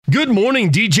Good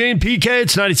morning, DJ and PK.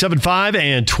 It's 97.5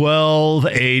 and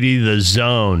 1280 The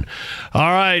Zone.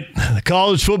 All right, the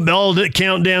college football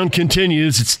countdown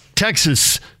continues. It's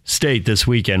Texas State this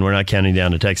weekend. We're not counting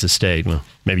down to Texas State. Well,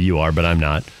 maybe you are, but I'm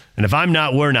not. And if I'm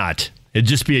not, we're not. It'd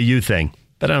just be a you thing.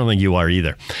 But I don't think you are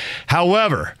either.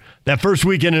 However, that first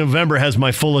weekend in November has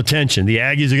my full attention. The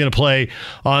Aggies are going to play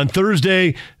on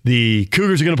Thursday. The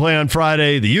Cougars are going to play on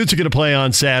Friday. The Utes are going to play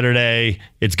on Saturday.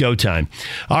 It's go time.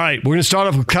 All right, we're going to start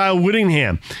off with Kyle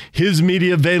Whittingham. His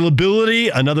media availability,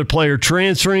 another player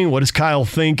transferring. What does Kyle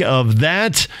think of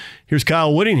that? Here's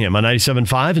Kyle Whittingham on 97.5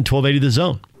 and 1280 The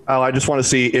Zone. I just want to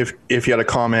see if you had a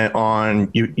comment on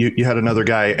you had another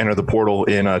guy enter the portal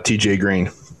in TJ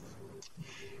Green.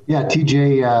 Yeah,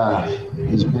 TJ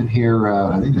has been here.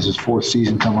 I think this is his fourth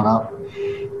season coming up.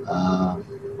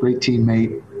 Great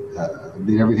teammate.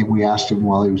 Did everything we asked him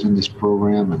while he was in this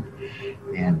program,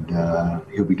 and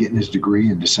he'll be getting his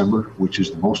degree in December, which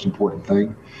is the most important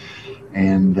thing.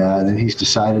 And then he's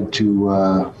decided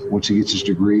to, once he gets his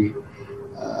degree,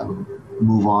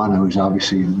 move on. He's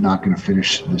obviously not going to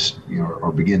finish this,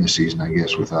 or begin the season, I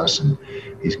guess, with us, and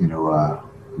he's going to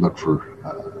look for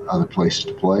other places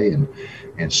to play, and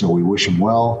so we wish him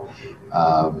well.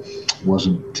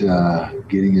 Wasn't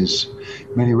getting as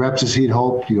many reps as he'd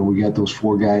hoped. We got those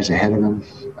four guys ahead of him: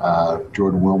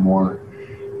 Jordan Wilmore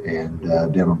and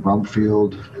Devin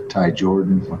Brumfield, Ty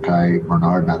Jordan, Makai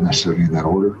Bernard, not necessarily in that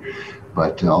order,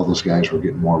 but all those guys were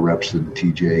getting more reps than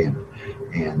TJ,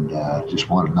 and just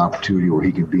wanted an opportunity where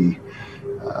he could be,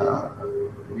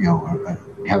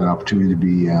 have an opportunity to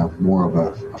be more of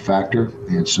a factor.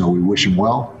 And so we wish him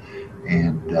well.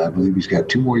 And I believe he's got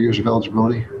 2 more years of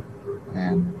eligibility,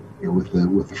 and with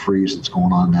the freeze that's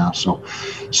going on now. So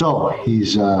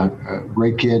he's a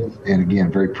great kid, and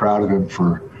again, very proud of him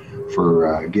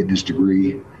for getting his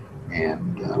degree,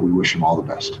 and we wish him all the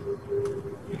best.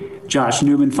 Josh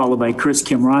Newman, followed by Chris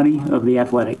Kimrani of The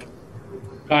Athletic.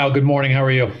 Kyle, good morning. How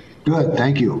are you? Good,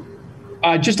 thank you.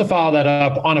 Just to follow that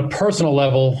up, on a personal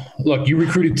level, look, you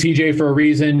recruited TJ for a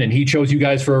reason, and he chose you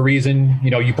guys for a reason.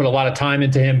 You put a lot of time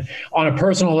into him. On a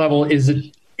personal level, is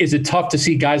it tough to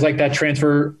see guys like that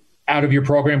transfer out of your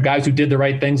program, guys who did the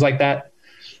right things like that?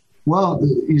 Well,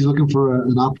 he's looking for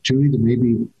an opportunity to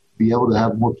maybe be able to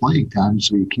have more playing time,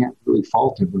 so you can't really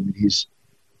fault him. I mean, he's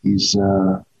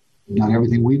done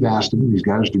everything we've asked him. He's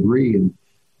got his degree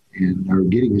and are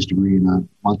getting his degree in a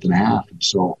month and a half, and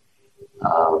so.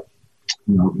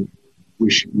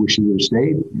 Wish he would have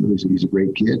stayed. He's a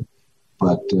great kid,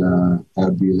 but that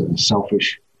would be a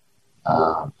selfish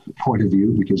point of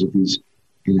view, because if he's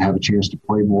going to have a chance to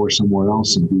play more somewhere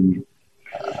else and be,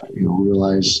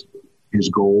 realize his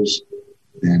goals,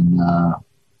 then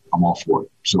I'm all for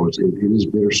it. So it is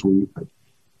bittersweet,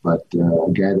 but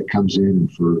a guy that comes in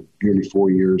and for nearly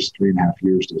 4 years, 3.5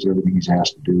 years, does everything he's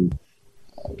asked to do,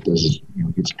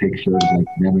 gets to take care of his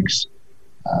academics.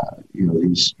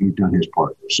 He's done his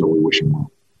part, so we wish him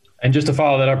well. And just to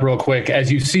follow that up real quick,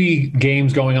 as you see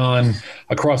games going on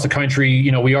across the country,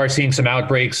 we are seeing some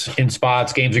outbreaks in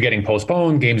spots. Games are getting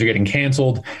postponed. Games are getting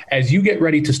canceled. As you get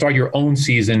ready to start your own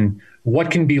season,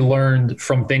 what can be learned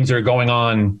from things that are going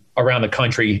on around the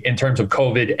country in terms of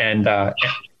COVID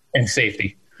and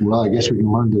safety? Well, I guess we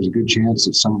can learn there's a good chance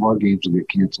that some of our games will get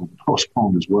canceled and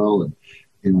postponed as well.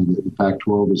 And the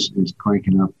Pac-12 is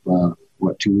cranking up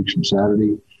 2 weeks from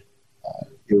Saturday.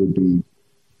 It would be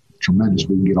tremendous.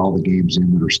 We can get all the games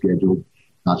in that are scheduled.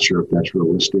 Not sure if that's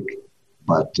realistic,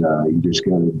 but you just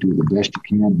got to do the best you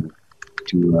can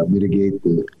to mitigate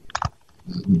the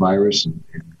virus and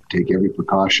take every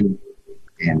precaution.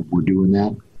 And we're doing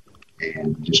that,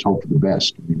 and just hope for the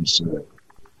best. I mean, it's an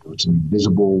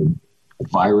invisible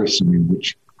virus. I mean,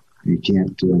 which you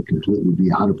can't completely be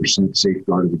 100%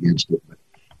 safeguarded against it. But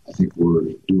I think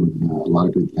we're doing a lot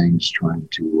of good things, trying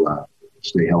to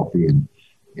stay healthy, and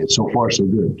so far so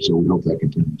good. So we hope that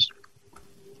continues.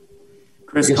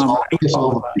 Chris, I guess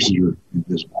all the viruses are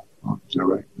invisible. Is that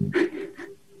right?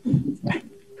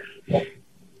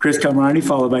 Chris Kamrani,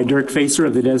 followed by Dirk Facer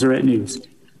of the Deseret News.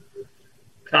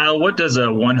 Kyle, what does a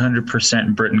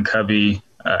 100% Britton Covey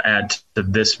add to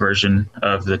this version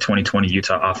of the 2020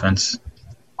 Utah offense?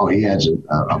 Oh, he adds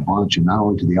a bunch, and not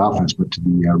only to the offense, but to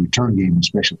the return game and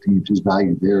special teams. His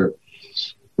value there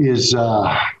is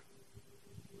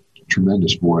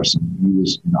tremendous for us. And he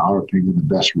was, in our opinion, the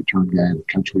best return guy in the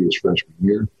country his freshman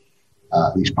year,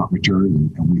 at least punt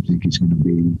return, and we think he's going to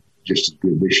be just as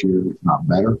good this year, if not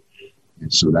better.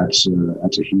 And so that's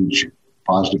a huge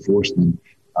positive for us. Then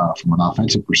from an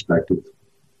offensive perspective,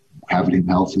 having him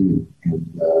healthy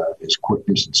and his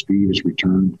quickness and speed, his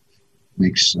return,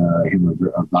 makes him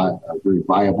a very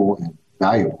viable and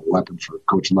valuable weapon for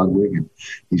Coach Ludwig, and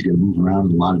he's going to move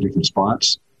around in a lot of different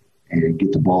spots and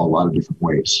get the ball a lot of different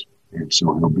ways. And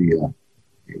so he'll be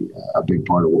a big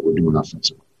part of what we're doing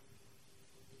offensively.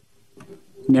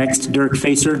 Next, Dirk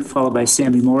Facer, followed by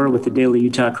Sammy Moore with the Daily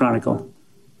Utah Chronicle.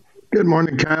 Good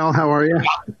morning, Kyle. How are you?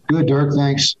 Good, Dirk.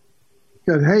 Thanks.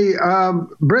 Good. Hey,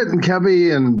 Britton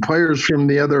Covey and players from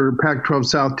the other Pac-12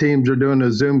 South teams are doing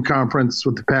a Zoom conference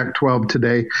with the Pac-12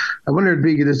 today. I wondered if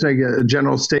you could just make a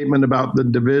general statement about the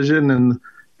division and the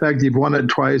fact you've won it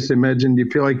twice. I imagine, do you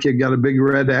feel like you've got a big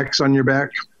red X on your back?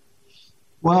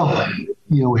 Well,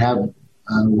 we have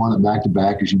won it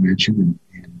back-to-back, as you mentioned,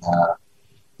 and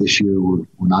this year we're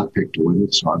not picked to win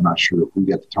it, so I'm not sure if we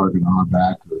get the target on our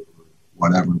back or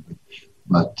whatever.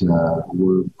 But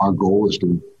our goal is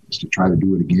to try to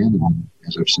do it again, and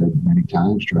as I've said many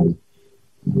times, try to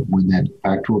win that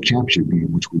Pac-12 championship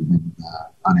game, which we've been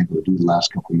unable to do the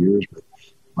last couple of years.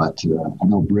 But I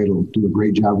know Britt will do a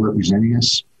great job representing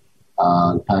us.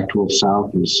 The Pac-12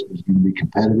 South is going to be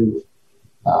competitive.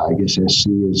 I guess SC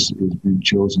has been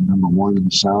chosen number one in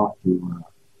the South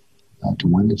to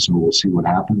win it, so we'll see what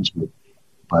happens.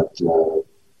 But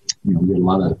we get a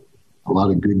lot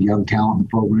of good young talent in the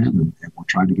program, and we're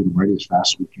trying to get them ready as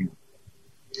fast as we can.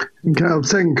 And Kyle,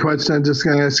 second question, I'm just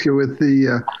going to ask you with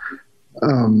the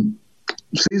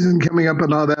season coming up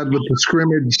and all that, with the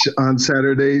scrimmage on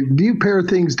Saturday, do you pare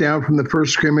things down from the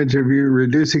first scrimmage? Are you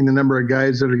reducing the number of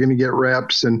guys that are going to get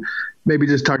reps, and maybe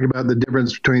just talk about the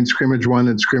difference between scrimmage 1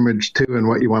 and scrimmage 2 and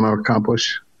what you want to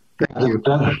accomplish? Thank you.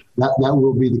 That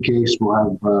will be the case. We'll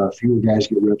have fewer guys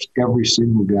get reps. Every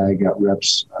single guy got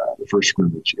reps the first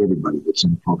scrimmage. Everybody that's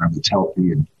in the program that's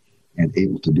healthy and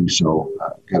able to do so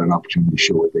got an opportunity to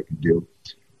show what they can do.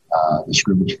 The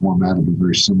scrimmage format will be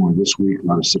very similar this week, a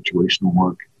lot of situational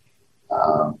work,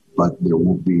 but there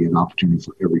won't be an opportunity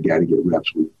for every guy to get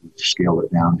reps. We've scaled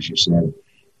it down, as you said,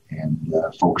 and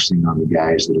focusing on the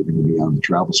guys that are going to be on the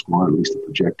travel squad, at least the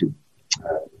projected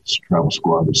travel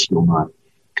squad that's still not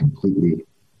completely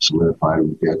solidified.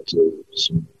 We've got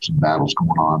some battles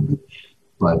going on,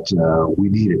 but we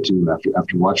need it too.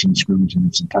 After watching the scrimmage in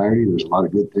its entirety, there's a lot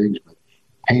of good things, but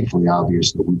painfully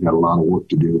obvious that we've got a lot of work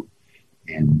to do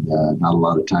and not a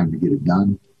lot of time to get it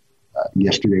done.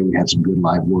 Yesterday we had some good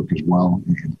live work as well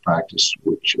in the practice,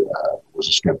 which was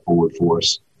a step forward for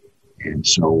us. And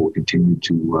so we'll continue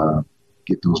to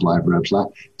get those live reps.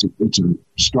 It's a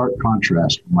stark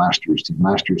contrast from last year's team.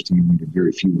 Last year's team, we did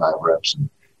very few live reps, and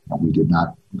we did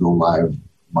not go live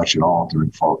much at all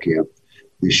during fall camp.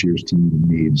 This year's team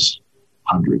needs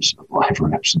hundreds of live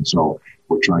reps, and so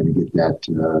we're trying to get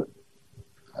that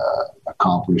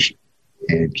accomplished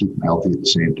and keep them healthy at the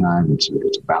same time. It's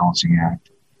a balancing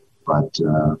act, but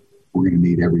we're going to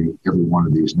need every one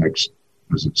of these next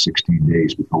 16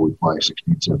 days before we play,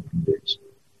 16, 17 days.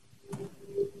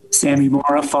 Sammy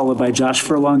Moore, followed by Josh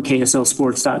Furlong,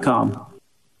 KSLSports.com.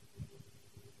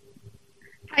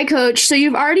 Hi, Coach. So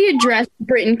you've already addressed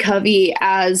Britton Covey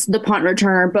as the punt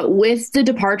returner, but with the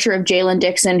departure of Jalen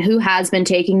Dixon, who has been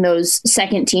taking those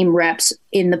second-team reps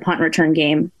in the punt return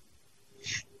game?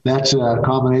 That's a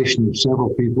combination of several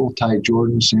people: Ty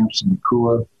Jordan, Samson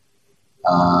Nakua,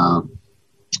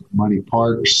 Money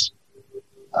Parks,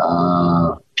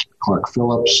 Clark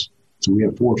Phillips. So we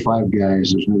have 4 or 5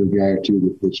 guys. There's another guy or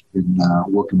two that's been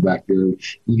working back there.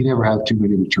 You can never have too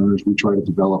many returners. We try to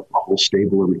develop a whole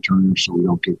stable of returners so we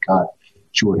don't get caught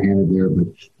shorthanded there. But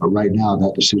right now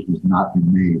that decision has not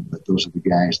been made. But those are the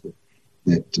guys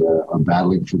that are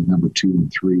battling for the number 2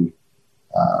 and 3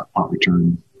 punt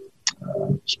return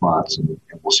spots. And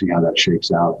we'll see how that shakes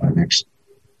out in the next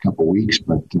couple of weeks.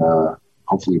 But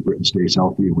hopefully Britton stays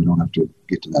healthy and we don't have to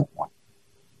get to that point.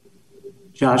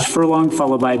 Josh Furlong,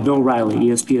 followed by Bill Riley,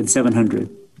 ESPN 700.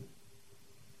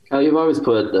 Kyle, you've always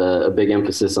put a big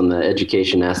emphasis on the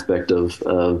education aspect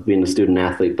of being a student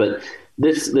athlete, but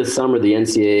this summer the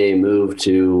NCAA moved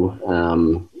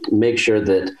to make sure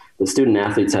that the student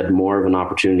athletes had more of an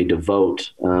opportunity to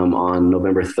vote on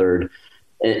November 3rd.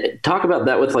 Talk about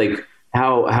that with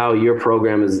how your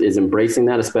program is embracing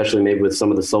that, especially maybe with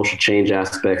some of the social change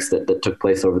aspects that took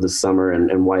place over the summer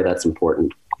and why that's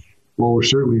important. Well, we're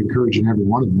certainly encouraging every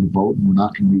one of them to vote, and we're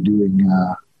not going to be doing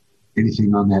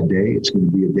anything on that day. It's going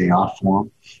to be a day off for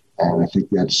them, and I think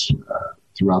that's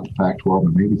throughout the Pac-12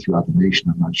 and maybe throughout the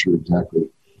nation. I'm not sure exactly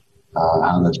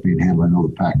how that's being handled. I know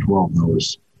the Pac-12, though,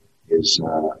 is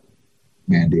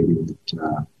mandating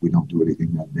that we don't do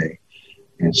anything that day.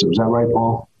 And so is that right,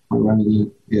 Paul? Am I right on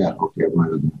that? Yeah, okay, I'm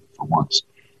right on that for once.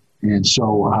 And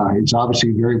so it's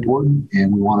obviously very important,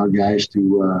 and we want our guys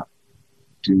to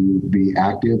be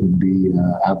active and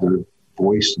have their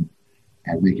voice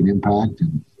and make an impact.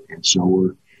 And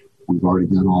so we've already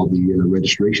done all the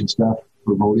registration stuff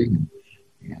for voting,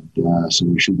 and so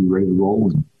we should be ready to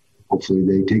roll. And hopefully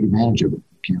they take advantage of it.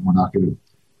 We're not going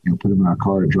to put them in our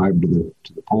car and drive them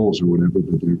to the polls or whatever,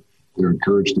 but they're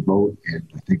encouraged to vote, and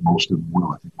I think most of them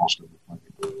will. I think most of them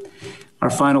will. Our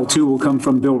final two will come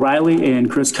from Bill Riley and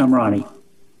Chris Kamrani.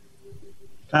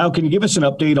 Kyle, can you give us an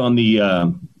update on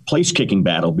the place kicking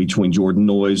battle between Jordan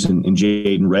Noyes and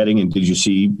Jaden Redding? And did you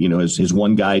see, has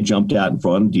one guy jumped out in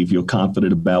front? Do you feel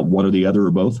confident about one or the other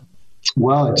or both?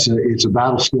 Well, it's a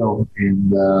battle still,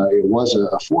 and it was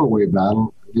a four-way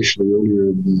battle initially earlier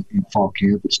in fall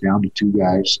camp. It's down to two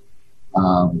guys.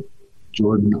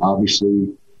 Jordan,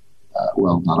 obviously,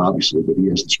 not obviously, but he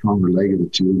has the stronger leg of the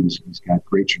two. He's got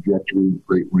great trajectory,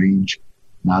 great range,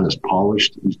 not as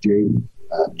polished as Jaden.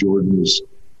 Jordan is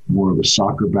more of a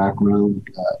soccer background,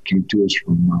 came to us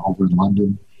from over in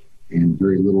London, and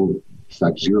very little, in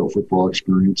fact, zero football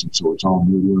experience, and so it's all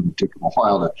new to him. It took him a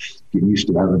while to get used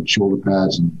to having shoulder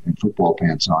pads and football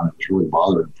pants on. It was really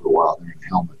bothering him for a while there in the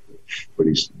helmet, but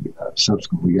he's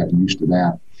subsequently gotten used to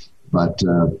that. But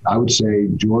I would say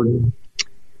Jordan,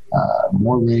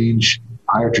 more range,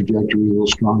 higher trajectory, a little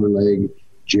stronger leg.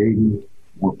 Jaden,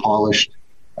 more polished,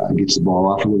 gets the ball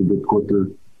off a little bit quicker,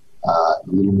 a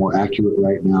little more accurate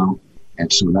right now.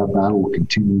 And so that battle will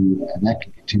continue, and that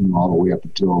can continue all the way up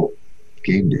until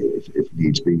game day if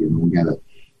needs be. We got to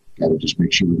just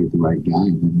make sure we get the right guy.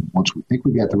 And then once we think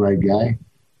we got the right guy,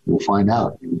 we'll find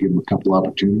out. We'll give him a couple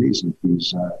opportunities. And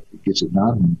if he gets it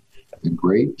done, then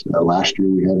great. Last year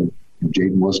we had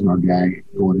Jaden wasn't our guy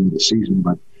going into the season,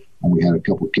 but when we had a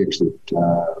couple of kicks that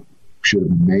should have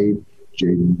been made,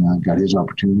 Jaden got his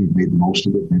opportunity and made the most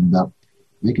of it and ended up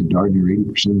making darn near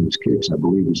 80% of his kicks. I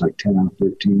believe it was like 10 out of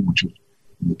 13, which was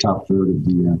in the top third of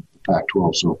the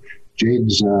Pac-12. So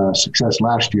Jaden's success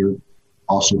last year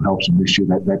also helps him this year.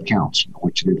 That counts.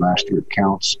 What you did last year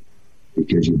counts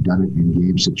because you've done it in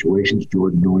game situations.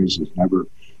 Jordan Noyes has never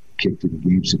kicked in a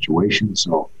game situation,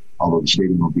 so although the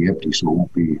stadium will be empty, so it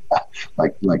won't be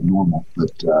like normal.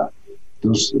 But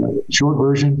those short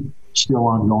version still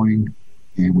ongoing,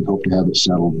 and we hope to have it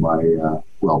settled by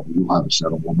we'll have it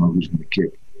settled. We'll know who's going to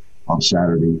kick on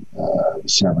Saturday the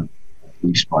 7th, at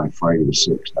least by Friday the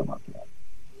 6th. How about that?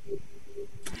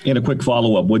 And a quick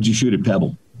follow-up. What did you shoot at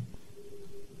Pebble?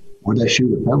 What did I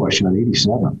shoot at Pebble? I shot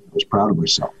 87. I was proud of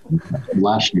myself.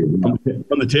 Last year.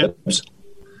 From the tips?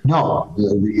 No,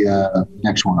 the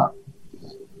next one up.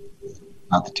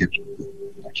 Not the tips, but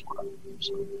the next one up.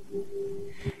 So.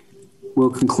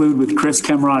 We'll conclude with Chris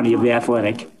Kamrani of The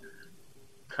Athletic.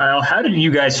 Kyle, how did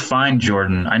you guys find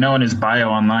Jordan? I know in his bio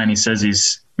online he says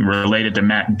he's related to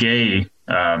Matt Gay,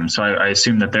 so I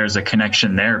assume that there's a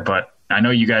connection there. But I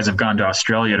know you guys have gone to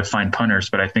Australia to find punters,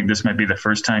 but I think this might be the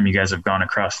first time you guys have gone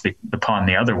across the pond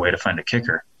the other way to find a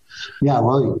kicker. Yeah,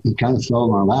 well, he kind of fell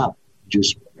in our lap.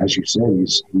 Just as you said,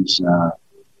 he's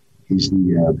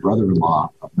the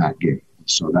brother-in-law of Matt Gay,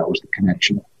 so that was the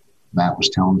connection. Matt was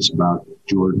telling us about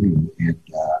Jordan and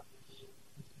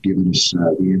giving us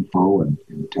the info and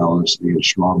telling us they had a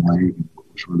strong leg and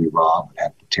was really raw and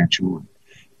had potential.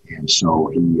 And so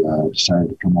he decided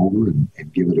to come over and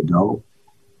give it a go.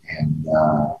 And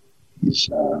he's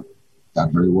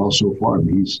done very well so far. I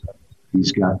mean,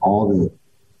 he's got all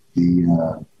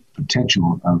the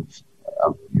potential of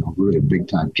really a big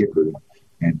time kicker,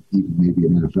 and even maybe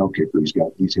an NFL kicker. He's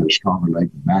got a stronger leg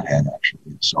than Matt had actually.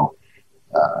 And so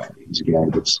he's a guy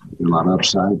that's got a lot of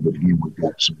upside, but again, we've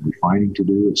got some refining to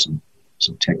do and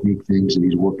some technique things that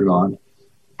he's working on.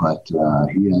 But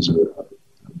he has a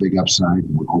big upside,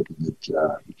 and we're hoping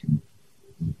that he can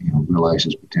realize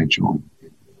his potential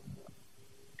and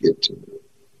get to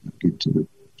the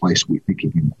place we think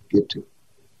he can get to.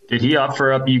 Did he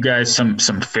offer up you guys some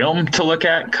film to look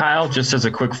at, Kyle, just as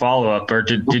a quick follow-up, or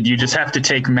did you just have to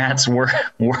take Matt's word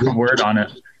on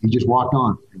it? He just walked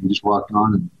on.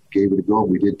 And gave it a go.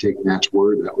 We did take Matt's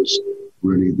word. That was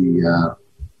really the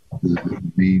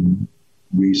main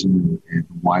reason and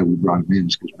why we brought him in,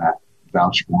 is because Matt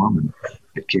vouched for him and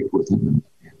had kicked with him.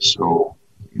 And so,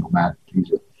 Matt,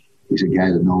 he's a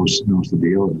guy that knows the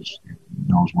deal and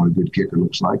knows what a good kicker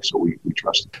looks like, so we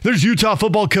trust him. There's Utah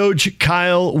football coach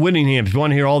Kyle Whittingham. If you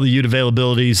want to hear all the Ute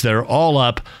availabilities, they're all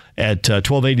up at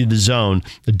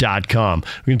 1280thezone.com.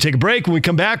 We're going to take a break. When we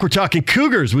come back, we're talking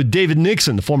Cougars with David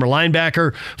Nixon, the former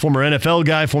linebacker, former NFL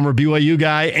guy, former BYU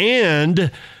guy,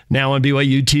 and now on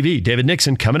BYU TV. David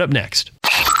Nixon coming up next.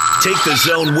 Take the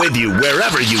Zone with you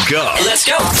wherever you go. Let's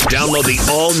go. Download the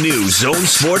all-new Zone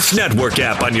Sports Network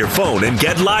app on your phone and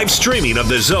get live streaming of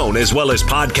the Zone as well as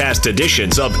podcast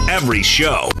editions of every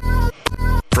show.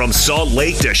 From Salt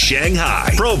Lake to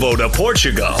Shanghai, Provo to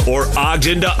Portugal, or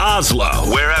Ogden to Oslo,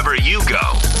 wherever you go,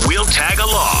 we'll tag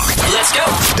along. Let's go.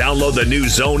 Download the new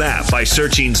Zone app by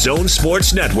searching Zone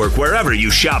Sports Network wherever you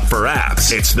shop for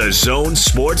apps. It's the Zone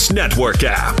Sports Network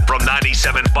app from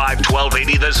 97.5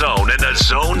 1280 The Zone and the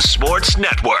Zone Sports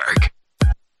Network.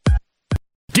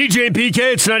 DJ and PK,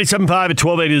 it's 97.5 at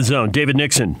 1280 The Zone. David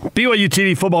Nixon, BYU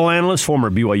TV football analyst,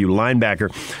 former BYU linebacker,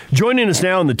 joining us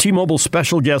now on the T-Mobile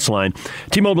special guest line.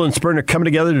 T-Mobile and Sprint are coming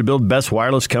together to build the best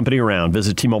wireless company around.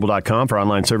 Visit T-Mobile.com for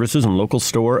online services and local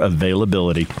store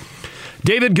availability.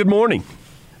 David, good morning.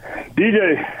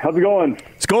 DJ, how's it going?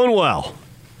 It's going well.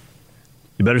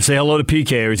 You better say hello to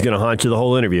PK or he's going to haunt you the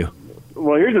whole interview.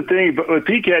 Well, here's the thing. But with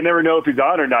PK, I never know if he's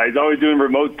on or not. He's always doing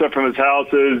remote stuff from his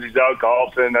houses. He's out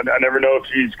golfing. I never know if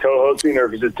he's co-hosting or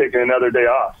if he's just taking another day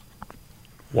off.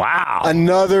 Wow.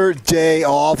 Another day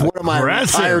off. What am I, a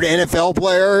retired NFL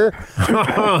player?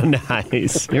 Oh,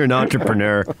 nice. You're an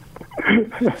entrepreneur.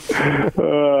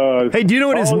 Hey, do you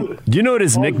know what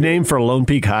his nickname for Lone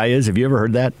Peak High is? Have you ever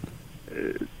heard that?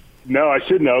 No, I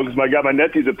should know because I got my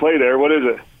nephews that play there. What is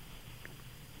it?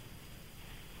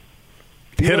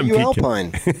 Hit him,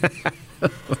 Alpine.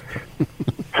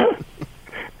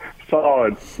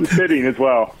 Solid. Fitting as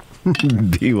well.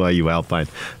 BYU Alpine.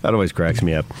 That always cracks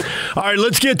me up. All right,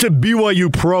 let's get to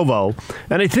BYU Provo.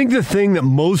 And I think the thing that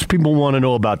most people want to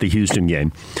know about the Houston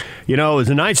game, it was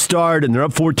a nice start, and they're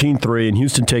up 14-3, and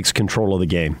Houston takes control of the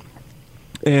game.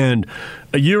 And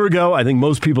a year ago, I think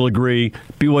most people agree,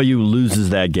 BYU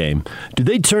loses that game. Do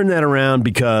they turn that around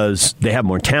because they have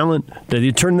more talent? Do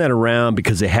they turn that around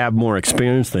because they have more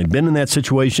experience? They've been in that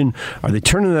situation. Are they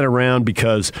turning that around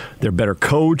because they're better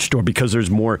coached or because there's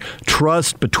more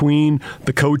trust between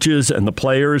the coaches and the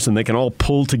players and they can all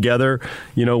pull together,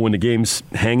 when the game's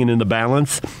hanging in the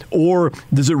balance? Or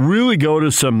does it really go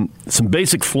to some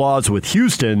basic flaws with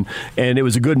Houston and it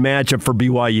was a good matchup for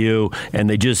BYU and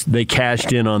they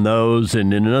cashed in on those,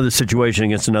 and in another situation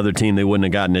against another team, they wouldn't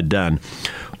have gotten it done?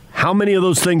 How many of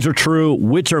those things are true?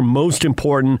 Which are most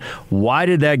important? Why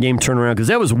did that game turn around? Because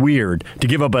that was weird to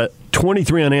give up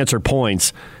 23 unanswered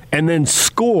points and then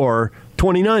score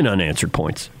 29 unanswered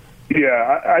points.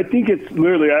 Yeah, I think it's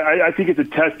literally, I think it's a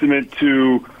testament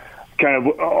to kind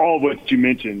of all of what you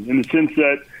mentioned in the sense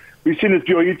that we've seen this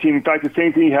BYU team, in fact, the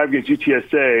same thing you have against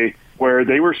UTSA, where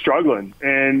they were struggling,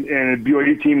 and a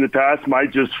BYU team in the past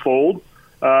might just fold.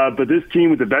 But this team,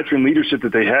 with the veteran leadership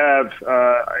that they have,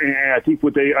 and I think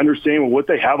what they understand and what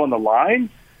they have on the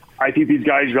line, I think these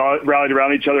guys rallied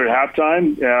around each other at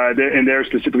halftime, and they're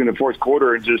specifically in the fourth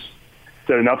quarter, and just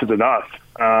said enough is enough.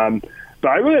 But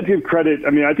I really have to give credit. I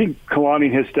mean, I think Kalani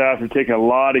and his staff have taken a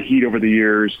lot of heat over the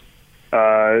years,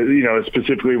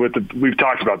 specifically with we've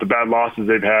talked about the bad losses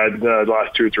they've had the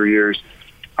last 2 or 3 years.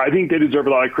 I think they deserve a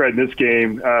lot of credit in this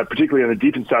game, particularly on the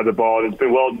defense side of the ball. And it's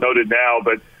been well noted now,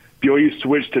 but BYU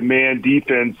switched to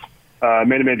man-to-man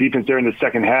defense there in the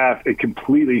second half. It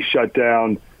completely shut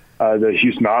down the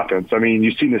Houston offense. I mean,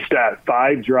 you've seen the stat,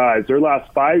 5 drives. Their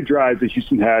last 5 drives that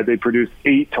Houston had, they produced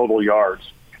 8 total yards.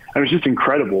 I mean, it's just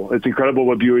incredible. It's incredible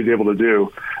what BYU is able to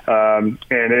do. And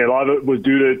a lot of it was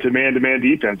due to man-to-man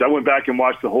defense. I went back and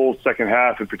watched the whole second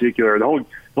half in particular, the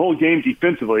whole game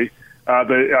defensively.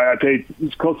 But I paid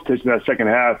close attention to that second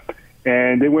half.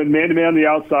 And they went man-to-man on the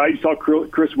outside. You saw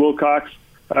Chris Wilcox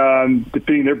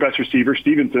defeating their best receiver,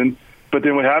 Stevenson. But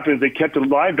then what happened is they kept the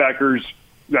linebackers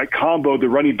that comboed the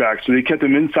running backs. So they kept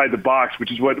them inside the box,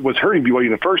 which is what was hurting BYU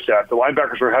in the first half. The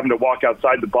linebackers were having to walk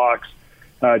outside the box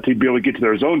to be able to get to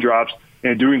their zone drops.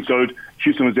 And doing so,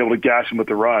 Houston was able to gash them with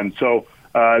the run. So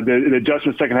the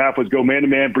adjustment second half was go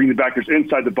man-to-man, bring the backers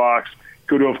inside the box,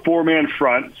 go to a 4-man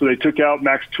front. So they took out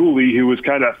Max Tooley, who was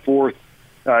kind of that fourth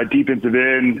defensive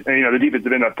end, the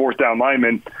defensive end, that fourth down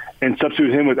lineman, and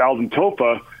substitute him with Alden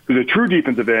Tofa, who's a true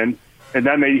defensive end, and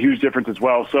that made a huge difference as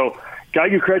well. So got to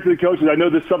give credit to the coaches. I know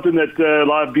this is something that a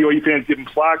lot of BYU fans give them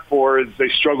flack for, is they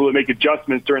struggle to make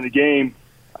adjustments during the game.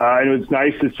 And it was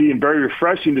nice to see him, very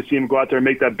refreshing to see him go out there and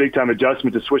make that big-time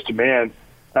adjustment to switch to man.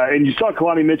 And you saw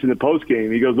Kalani mention the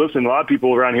post-game. He goes, listen, a lot of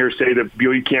people around here say that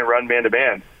BYU can't run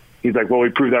man-to-man. He's like, well, we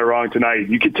proved that wrong tonight.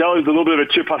 You could tell there's a little bit of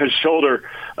a chip on his shoulder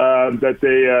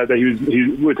that he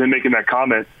was with him making that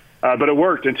comment. But it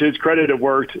worked, and to his credit, it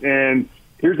worked. And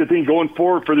here's the thing, going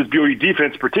forward for this BYU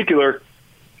defense in particular,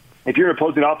 if you're an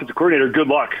opposing offensive coordinator, good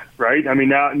luck, right? I mean,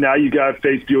 now you got to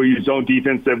face BYU's own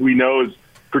defense that we know is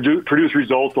produce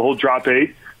results, the whole drop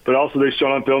 8, but also they've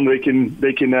shown on film they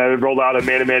can roll out a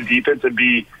man-to-man defense and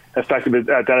be effective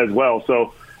at that as well.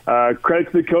 So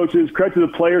credit to the coaches, credit to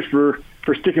the players for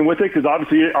sticking with it, because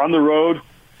obviously on the road,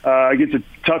 against a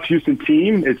tough Houston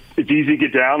team, it's easy to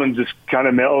get down and just kind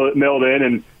of mail it in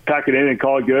and pack it in and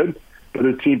call it good. But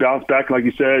the team bounced back, like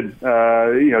you said,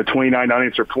 29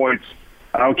 unanswered points.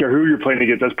 I don't care who you're playing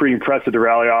against. That's pretty impressive to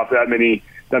rally off that many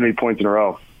points in a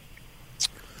row.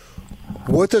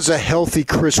 What does a healthy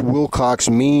Chris Wilcox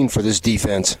mean for this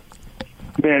defense?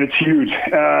 Man, it's huge.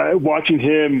 Watching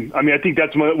him, I think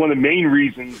that's one of the main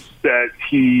reasons that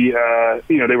he,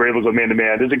 they were able to go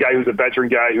man-to-man. There's a guy who's a veteran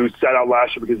guy who sat out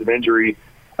last year because of injury,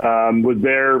 was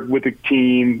there with the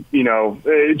team,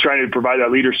 trying to provide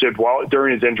that leadership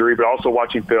during his injury, but also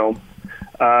watching film.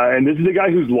 And this is a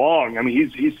guy who's long.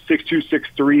 He's 6'2",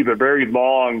 6'3", but very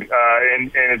long,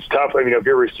 and it's tough. If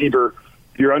you're a receiver,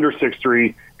 if you're under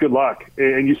 6'3", good luck.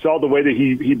 And you saw the way that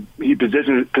he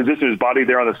positioned his body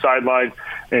there on the sideline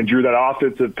and drew that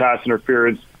offensive pass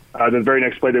interference. The very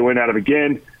next play they went out of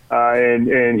again,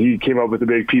 and he came up with a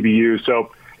big PBU.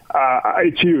 So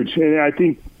it's huge. And I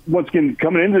think, once again,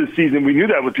 coming into the season, we knew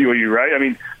that with BYU,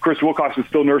 right? Chris Wilcox was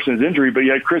still nursing his injury, but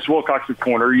you had Chris Wilcox at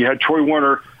corner. You had Troy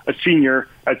Warner, a senior,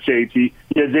 at safety.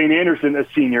 You had Zane Anderson, a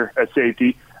senior, at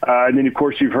safety. And then, of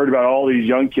course, you've heard about all these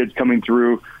young kids coming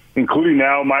through, including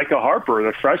now Micah Harper,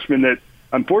 the freshman that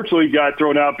unfortunately got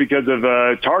thrown out because of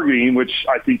targeting, which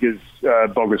I think is a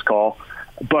bogus call.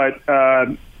 But,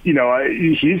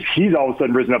 he's all of a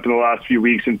sudden risen up in the last few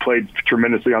weeks and played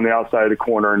tremendously on the outside of the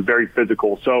corner and very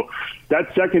physical. So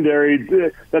that secondary,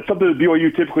 that's something that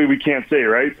BYU typically we can't say,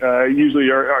 right? Usually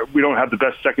we don't have the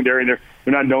best secondary, and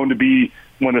they're not known to be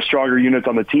one of the stronger units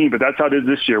on the team, but that's how it is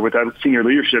this year with that senior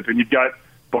leadership, and you've got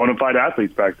bona fide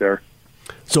athletes back there.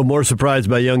 So more surprised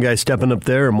by young guys stepping up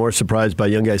there, or more surprised by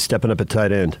young guys stepping up at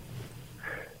tight end?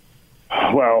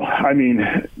 Well,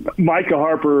 Micah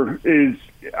Harper is –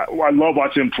 I love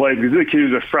watching him play because this kid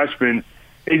who's a freshman,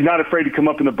 he's not afraid to come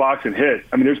up in the box and hit.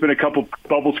 There's been a couple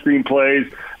bubble screen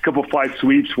plays, a couple flight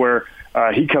sweeps where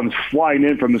he comes flying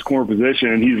in from his corner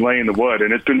position and he's laying the wood.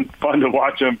 And it's been fun to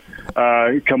watch him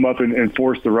come up and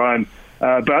force the run.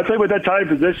 But I'll tell you, with that tight end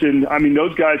position,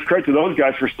 those guys, credit to those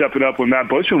guys for stepping up when Matt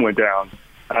Bushman went down.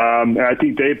 And I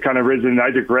think they've kind of risen.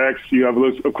 Isaac Rex, you have,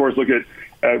 of course, look at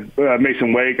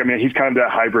Mason Wake. He's kind of that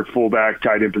hybrid fullback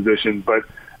tight end position. But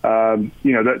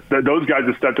those guys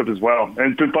have stepped up as well.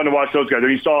 And it's been fun to watch those guys.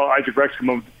 You saw Isaac Rex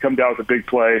come down with a big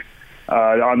play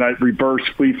on that reverse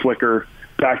flea flicker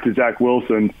back to Zach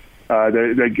Wilson.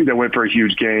 That went for a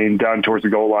huge gain down towards the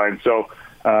goal line. So,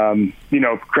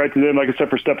 credit to them, like I said,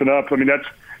 for stepping up.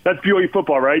 That's BYU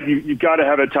football, right? You've got to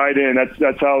have a tight end.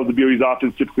 That's how the BYU's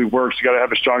offense typically works. You got to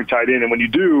have a strong tight end. And when you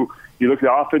do, you look at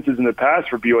the offenses in the past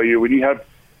for BYU. When you have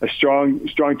a strong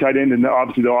tight end, and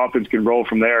obviously the offense can roll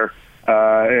from there.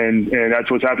 And that's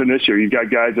what's happened this year. You've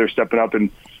got guys that are stepping up, and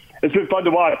it's been fun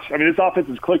to watch. This offense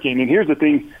is clicking. And here's the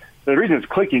thing. The reason it's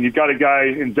clicking, you've got a guy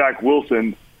in Zach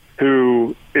Wilson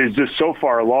who is just so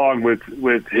far along with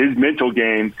his mental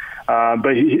game,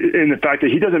 but in the fact that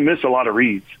he doesn't miss a lot of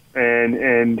reads.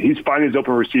 And he's finding his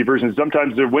open receivers, and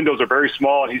sometimes their windows are very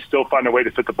small, and he's still finding a way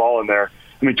to fit the ball in there.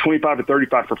 25 to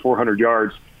 35 for 400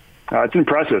 yards. It's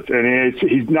impressive. And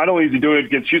he's not only is he doing it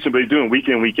against Houston, but he's doing it week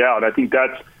in, week out. I think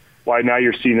that's why now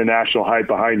you're seeing the national hype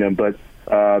behind him. But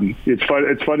it's fun.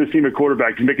 It's fun to see him a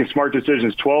quarterback. He's making smart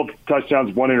decisions. 12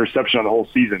 touchdowns, 1 interception on the whole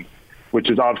season, which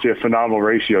is obviously a phenomenal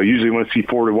ratio. Usually you want to see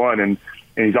 4-1, and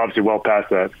he's obviously well past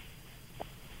that.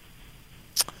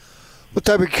 What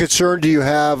type of concern do you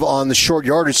have on the short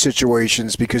yardage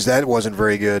situations? Because that wasn't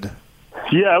very good.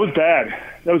 Yeah, it was bad.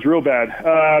 That was real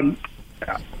bad.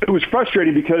 It was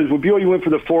frustrating because when BYU went for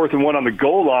the 4th and 1 on the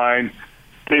goal line,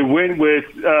 they went with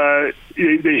they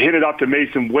hit it off to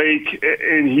Mason Wake,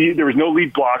 and there was no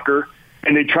lead blocker,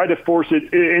 and they tried to force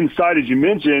it inside, as you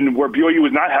mentioned, where BYU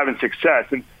was not having success.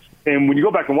 And when you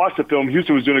go back and watch the film,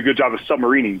 Houston was doing a good job of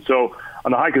submarining. So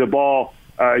on the hike of the ball,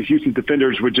 Houston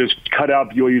defenders would just cut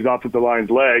out BYU's offensive line's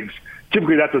legs.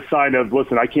 Typically, that's a sign of,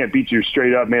 listen, I can't beat you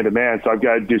straight up man-to-man, so I've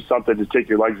got to do something to take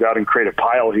your legs out and create a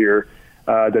pile here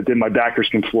that then my backers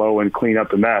can flow and clean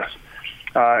up the mess.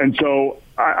 And so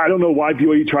I don't know why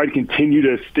BYU tried to continue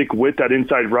to stick with that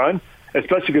inside run,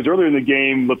 especially because earlier in the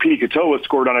game, Lapini Katoa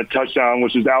scored on a touchdown,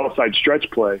 which is outside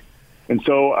stretch play. And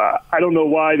so I don't know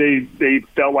why they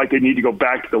felt like they need to go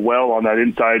back to the well on that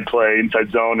inside play,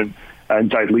 inside zone, and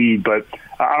inside lead. But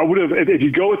I would have, if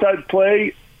you go with that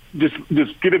play, just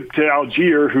give it to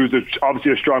Algier, who's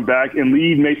obviously a strong back, and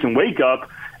lead Mason Wake up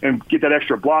and get that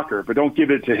extra blocker. But don't give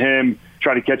it to him,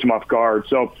 try to catch him off guard.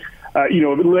 So,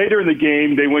 later in the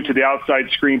game, they went to the outside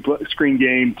screen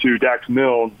game to Dax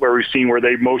Milne, where we've seen where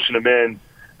they motion him in,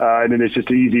 and then it's just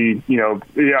easy,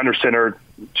 under center,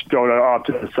 throw it off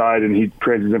to the side, and he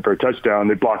transitions in for a touchdown.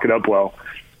 They block it up well.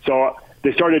 So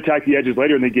they started to attack the edges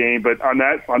later in the game, but on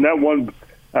that one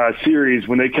series,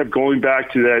 when they kept going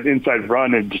back to that inside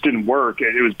run, it just didn't work.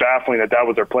 It was baffling that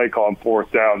was their play call on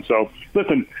fourth down. So,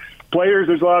 listen, players,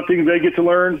 there's a lot of things they get to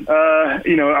learn,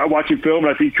 watching film,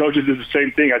 and I think coaches do the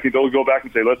same thing. I think they'll go back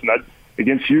and say, listen,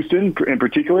 against Houston in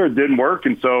particular, it didn't work,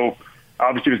 and so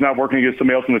obviously it's not working against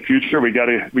somebody else in the future. We got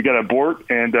to abort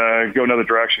and go another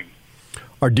direction.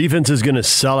 Our defense is going to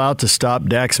sell out to stop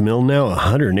Dax Milne now,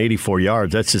 184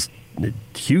 yards. That's just a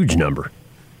huge number.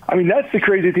 I mean, that's the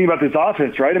crazy thing about this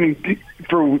offense, right? I mean,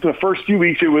 for the first few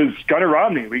weeks, it was Gunnar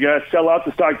Romney. We got to sell out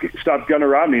to stop Gunnar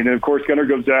Romney. And then, of course, Gunnar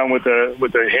goes down with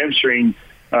a hamstring.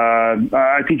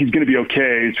 I think he's going to be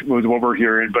okay, was what we're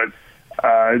hearing. But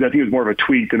I think it was more of a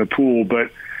tweak than a pull.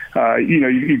 But,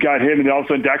 you got him, and then all of a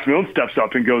sudden Dax Milne steps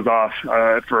up and goes off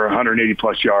for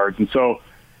 180-plus yards. And so,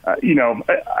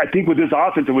 I think with this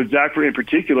offense and with Zach in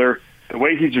particular, the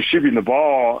way he's distributing the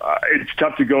ball, it's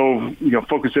tough to go,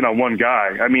 focus in on one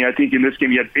guy. I mean, I think in this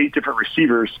game he had 8 different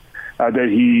receivers that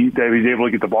he was able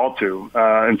to get the ball to.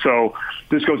 And so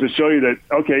this goes to show you that,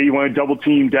 okay, you want to double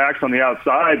team Dax on the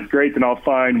outside, great, then I'll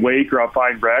find Wake or I'll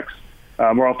find Rex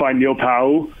or I'll find Neil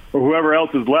Pau'u or whoever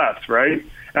else is left, right?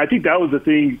 And I think that was the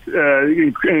thing,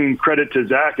 in credit to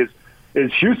Zach, is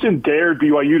Houston dared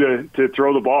BYU to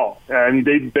throw the ball. And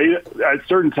they at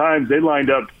certain times, they lined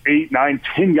up 8, 9,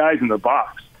 10 guys in the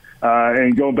box.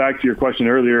 And going back to your question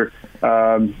earlier,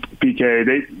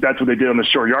 PK, that's what they did on the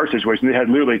short yard situation. They had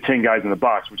literally 10 guys in the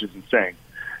box, which is insane.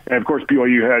 And, of course,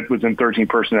 BYU was in 13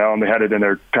 personnel, and they had it in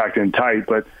there packed in tight.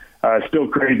 But still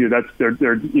crazy. They're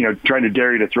trying to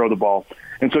dare you to throw the ball.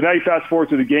 And so now you fast forward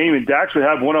to the game, and Dax would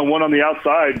have one-on-one on the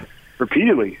outside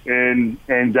repeatedly, and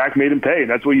Zach made him pay.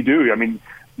 That's what you do. I mean,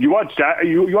 you watch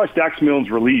Dax Milne's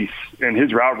release and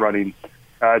his route running.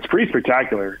 It's pretty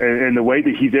spectacular, and the way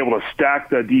that he's able to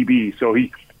stack the DB. So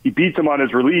he beats him on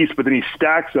his release, but then he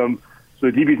stacks him.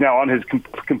 So the DB's now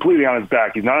completely on his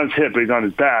back. He's not on his hip, but he's on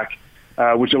his back,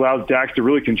 which allows Dax to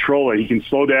really control it. He can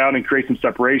slow down and create some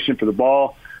separation for the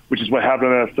ball, which is what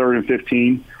happened on a 3rd and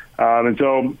 15. And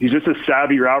so he's just a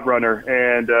savvy route runner,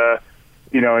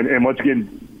 and once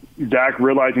again, Dak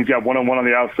realizing he's got one-on-one on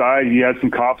the outside. He has some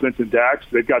confidence in Dax.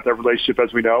 They've got that relationship,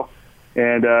 as we know,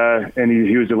 and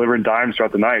he was delivering dimes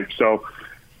throughout the night. So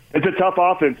it's a tough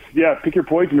offense. Yeah, pick your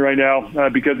poison right now,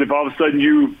 because if all of a sudden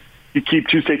you keep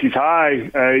 2 safeties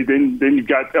high, then you've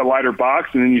got a lighter box,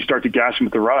 and then you start to gash them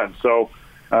with the run. So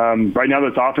right now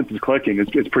this offense is clicking.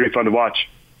 It's pretty fun to watch.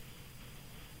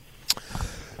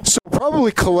 So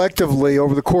probably collectively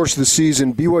over the course of the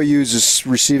season, BYU is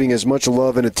receiving as much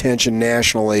love and attention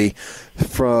nationally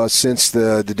since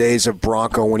the days of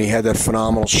Bronco, when he had that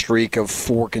phenomenal streak of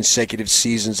 4 consecutive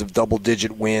seasons of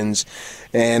double-digit wins.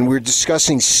 And we're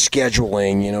discussing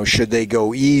scheduling. Should they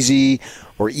go easy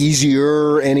or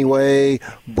easier anyway?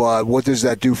 But what does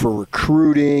that do for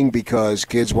recruiting? Because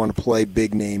kids want to play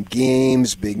big-name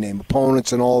games, big-name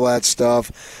opponents, and all that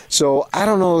stuff. So I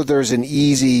don't know if there's an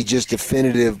easy, just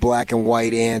definitive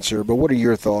black-and-white answer, but what are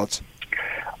your thoughts?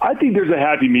 I think there's a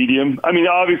happy medium. I mean,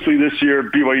 obviously this year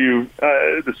BYU,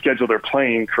 the schedule they're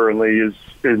playing currently is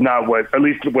not what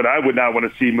I would not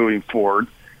want to see moving forward.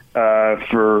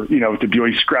 To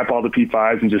BYU scrap all the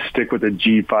P5s and just stick with a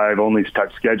G5 only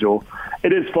type schedule.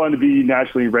 It is fun to be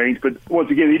nationally ranked, but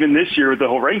once again, even this year the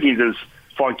whole rankings is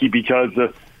funky because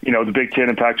the Big Ten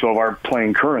and Pac-12 are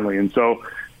playing currently, and so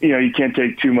you can't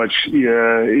take too much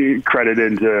credit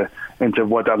into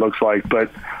what that looks like. But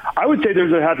I would say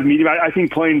there's a happy medium. I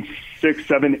think playing 6,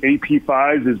 7, 8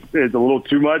 P5s is a little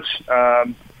too much.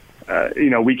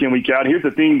 Week in, week out. Here's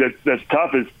the thing that's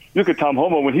tough is, look at Tom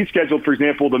Homo. When he scheduled, for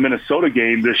example, the Minnesota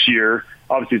game this year,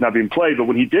 obviously it's not being played, but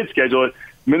when he did schedule it,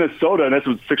 Minnesota, and this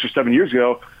was 6 or 7 years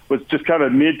ago, was just kind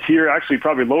of mid-tier, actually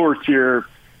probably lower-tier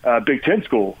Big Ten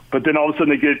school. But then all of a sudden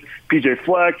they get P.J.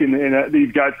 Fleck, and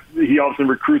he all of a sudden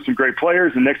recruits some great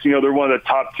players, and next thing you know, they're one of the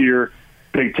top-tier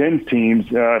Big Ten teams,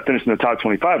 finished in the top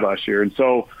 25 last year. And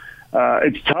so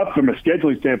it's tough from a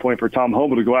scheduling standpoint for Tom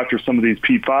Homo to go after some of these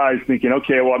P5s thinking,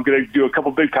 okay, well, I'm going to do a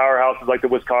couple big powerhouses like the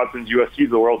Wisconsins, USCs of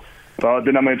the world.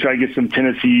 Then I'm going to try to get some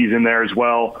Tennessees in there as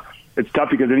well. It's tough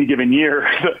because any given year,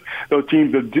 those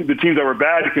teams, the teams that were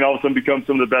bad, can all of a sudden become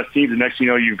some of the best teams. And next thing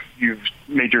you know, you've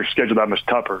made your schedule that much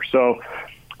tougher. So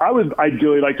I would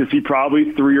ideally like to see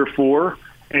probably 3 or 4.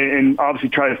 And obviously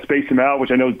try to space them out, which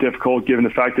I know is difficult given the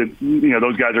fact that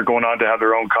those guys are going on to have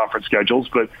their own conference schedules.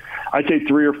 But I'd say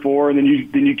 3 or 4, and then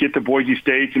you get to Boise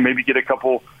State and maybe get a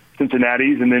couple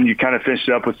Cincinnati's, and then you kind of finish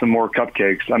it up with some more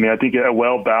cupcakes. I mean, I think a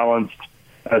well-balanced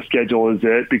schedule is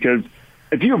it, because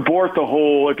if you abort the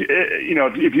whole,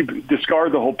 if you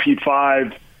discard the whole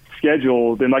P5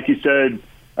 schedule, then like you said,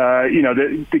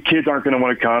 the kids aren't going to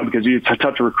want to come because it's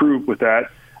tough to recruit with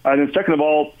that. And then second of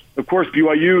all, of course,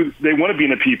 BYU, they want to be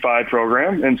in a P5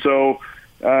 program. And so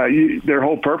their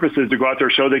whole purpose is to go out there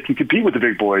and show they can compete with the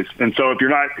big boys. And so if you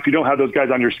don't have those guys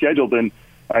on your schedule, then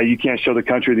you can't show the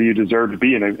country that you deserve to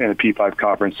be in a P5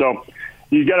 conference. So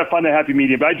you got to find a happy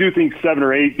medium. But I do think 7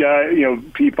 or 8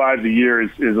 P5s a year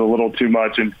is a little too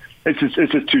much. And it's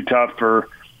just too tough for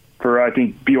I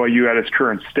think BYU at its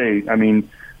current state. I mean,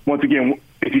 once again,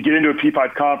 if you get into a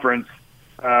P5 conference,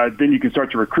 then you can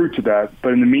start to recruit to that.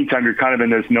 But in the meantime, you're kind of in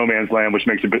this no man's land, which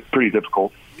makes it pretty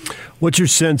difficult. What's your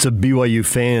sense of BYU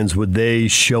fans? Would they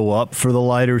show up for the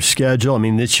lighter schedule? I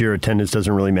mean, this year attendance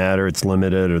doesn't really matter. It's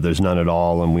limited or there's none at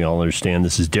all, and we all understand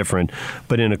this is different.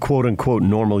 But in a quote-unquote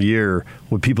normal year,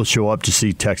 would people show up to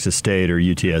see Texas State or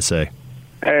UTSA?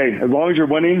 Hey, as long as you're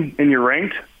winning and you're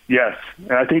ranked, yes.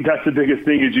 And I think that's the biggest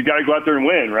thing is you got to go out there and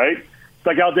win, right? It's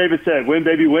like Al Davis said, win,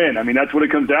 baby, win. I mean, that's what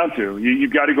it comes down to.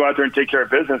 You've got to go out there and take care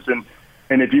of business.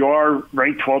 And if you are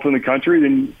ranked 12th in the country,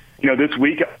 then, this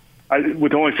week,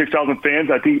 with only 6,000 fans,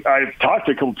 I think I've talked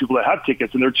to a couple of people that have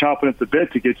tickets, and they're chomping at the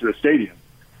bit to get to the stadium.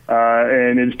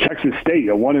 And it's Texas State,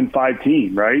 a 1-5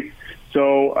 team, right?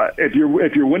 So if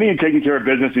you're winning and taking care of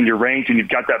business and you're ranked and you've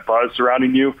got that buzz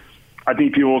surrounding you, I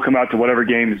think people will come out to whatever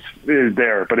game is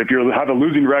there. But if you have a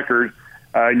losing record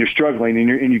and you're struggling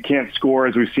and you can't score,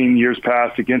 as we've seen years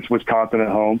past against Wisconsin at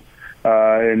home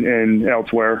and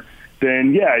elsewhere,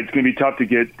 then, yeah, it's going to be tough to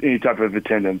get any type of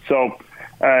attendance. So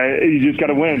you just got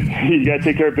to win. You got to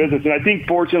take care of business. And I think,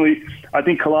 fortunately,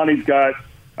 Kalani's got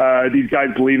these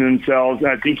guys believing in themselves,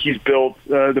 and I think he's built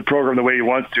the program the way he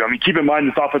wants to. I mean, keep in mind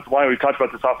this offensive line. We've talked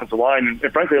about this offensive line,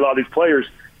 and frankly, a lot of these players,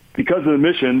 because of the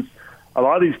missions, a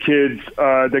lot of these kids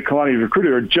that Kalani has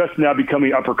recruited are just now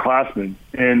becoming upperclassmen,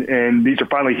 and these are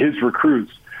finally his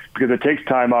recruits because it takes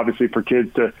time, obviously, for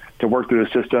kids to work through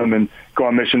the system and go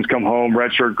on missions, come home,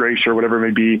 red shirt, gray shirt, whatever it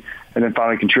may be, and then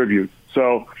finally contribute.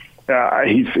 So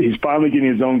he's finally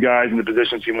getting his own guys in the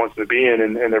positions he wants to be in,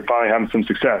 and they're finally having some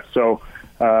success. So,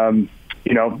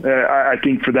 I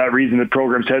think for that reason, the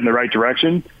program's heading in the right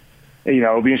direction.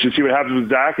 It'll be interesting to see what happens with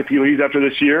Zach if he leaves after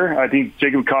this year. I think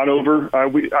Jacob Conover,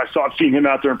 I've seen him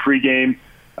out there in pregame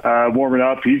warming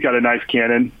up. He's got a nice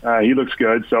cannon. He looks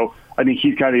good. So I think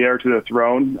he's kind of the heir to the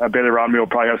throne. Bailey Romney will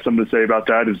probably have something to say about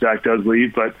that if Zach does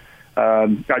leave. But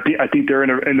I think they're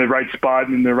in the right spot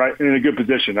and in a good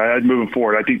position. Moving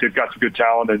forward, I think they've got some good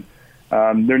talent,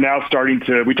 and they're now starting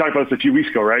to. We talked about this a few weeks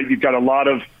ago, right? You had a lot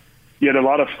of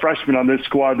freshmen on this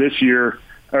squad this year.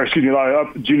 A lot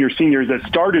of junior seniors that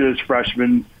started as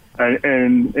freshmen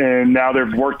and now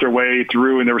they've worked their way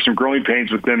through, and there were some growing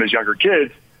pains with them as younger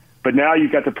kids. But now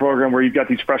you've got the program where you've got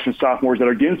these freshman sophomores that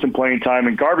are getting some playing time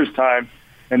and garbage time,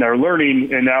 and they're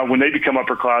learning. And now when they become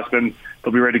upperclassmen,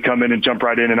 they'll be ready to come in and jump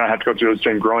right in and not have to go through those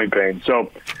same growing pains.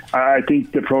 So I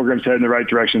think the program's heading in the right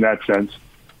direction in that sense.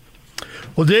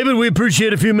 Well, David, we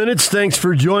appreciate a few minutes. Thanks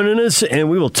for joining us, and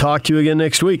we will talk to you again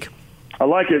next week. I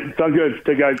like it. Sounds good.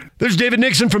 Stay, guys. There's David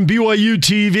Nixon from BYU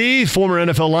TV, former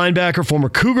NFL linebacker, former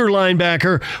Cougar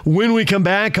linebacker. When we come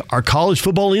back, our college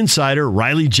football insider,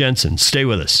 Riley Jensen. Stay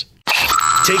with us.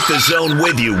 Take the Zone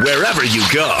with you wherever you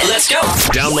go. Let's go.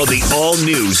 Download the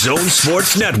all-new Zone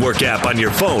Sports Network app on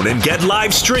your phone and get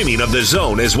live streaming of the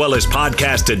Zone as well as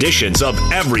podcast editions of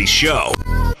every show.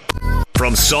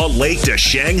 From Salt Lake to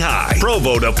Shanghai,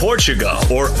 Provo to Portugal,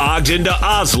 or Ogden to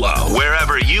Oslo,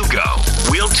 wherever you go,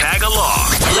 we'll tag along.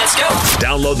 Let's go.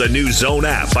 Download the new Zone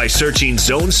app by searching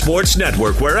Zone Sports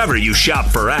Network wherever you shop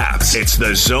for apps. It's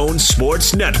the Zone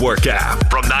Sports Network app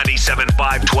from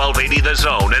 97.5 1280 The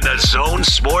Zone and the Zone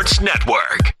Sports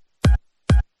Network.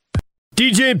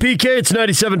 DJ and PK, it's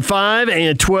 97.5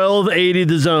 and 1280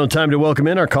 The Zone. Time to welcome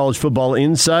in our college football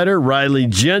insider, Riley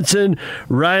Jensen.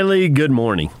 Riley, good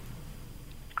morning.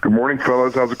 Good morning,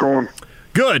 fellas. How's it going?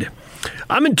 Good.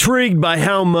 I'm intrigued by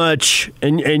how much,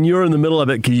 and you're in the middle of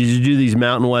it because you do these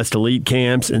Mountain West elite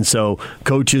camps, and so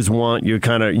coaches want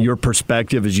your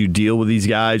perspective as you deal with these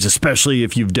guys, especially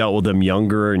if you've dealt with them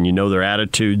younger and you know their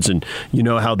attitudes and you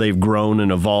know how they've grown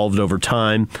and evolved over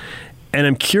time. And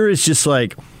I'm curious, just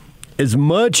like, as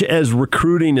much as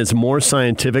recruiting is more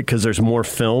scientific because there's more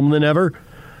film than ever,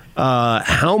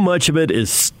 how much of it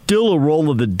is still a roll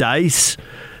of the dice?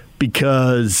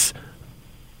 Because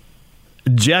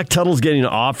Jack Tuttle's getting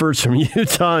offers from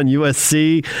Utah and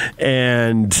USC,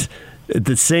 and at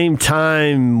the same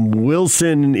time,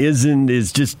 Wilson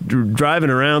is just driving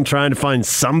around trying to find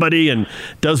somebody and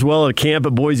does well at camp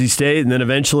at Boise State, and then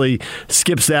eventually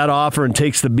skips that offer and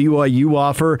takes the BYU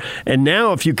offer. And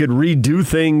now, if you could redo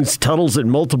things, Tuttle's at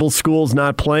multiple schools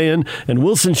not playing, and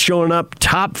Wilson's showing up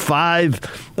top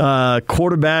 5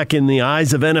 quarterback in the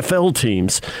eyes of NFL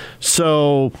teams.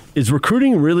 So is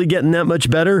recruiting really getting that much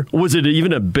better? Was it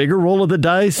even a bigger roll of the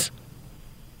dice?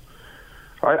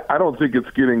 I don't think it's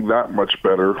getting that much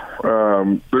better.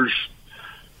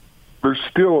 There's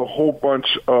still a whole bunch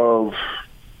of,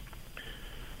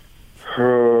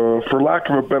 for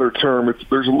lack of a better term,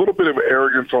 there's a little bit of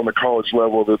arrogance on the college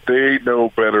level that they know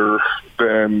better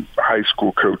than high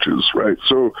school coaches, right?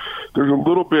 So there's a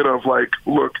little bit of like,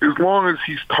 look, as long as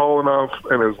he's tall enough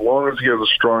and as long as he has a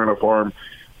strong enough arm,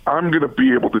 I'm going to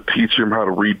be able to teach him how to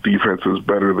read defenses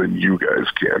better than you guys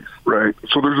can, right?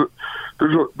 So there's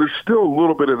still a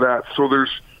little bit of that. So there's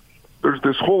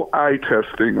this whole eye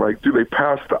test thing, like, do they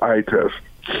pass the eye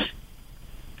test?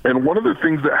 And one of the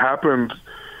things that happened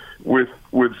with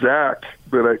Zach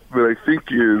that I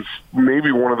think is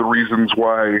maybe one of the reasons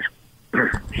why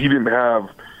he didn't have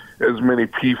as many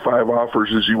P5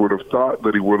 offers as you would have thought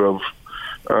that he would have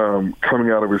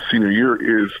coming out of his senior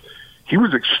year is he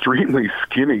was extremely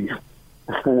skinny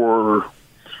for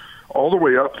all the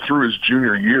way up through his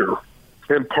junior year.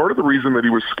 And part of the reason that he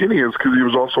was skinny is because he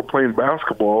was also playing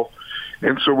basketball.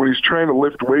 And so when he's trying to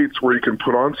lift weights where he can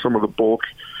put on some of the bulk,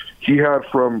 he had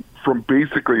from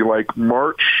basically like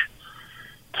March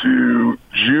to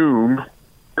June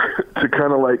to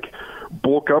kind of like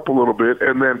bulk up a little bit.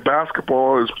 And then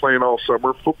basketball is playing all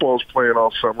summer, football is playing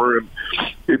all summer, and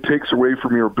it takes away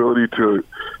from your ability to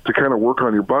kind of work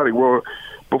on your body. Well,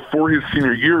 before his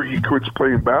senior year, he quits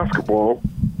playing basketball.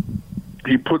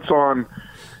 He puts on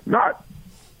not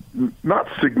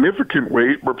significant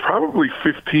weight, but probably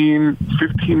 15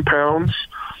 pounds.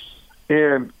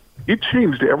 And it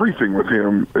changed everything with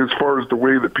him as far as the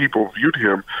way that people viewed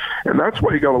him. And that's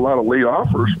why he got a lot of late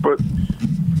offers. But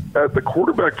at the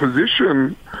quarterback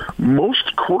position,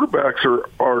 most quarterbacks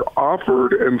are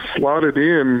offered and slotted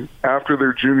in after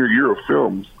their junior year of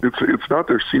film. It's not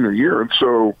their senior year. And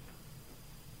so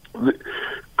the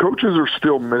coaches are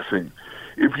still missing.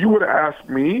 If you would have asked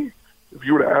me,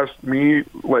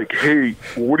 like, hey,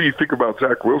 what do you think about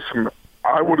Zach Wilson?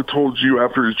 I would have told you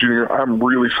after his junior year, I'm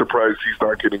really surprised he's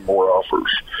not getting more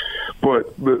offers.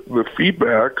 But the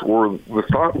feedback or the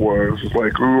thought was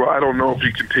like, ooh, I don't know if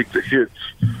he can take the hits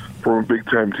from a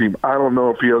big-time team. I don't know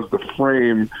if he has the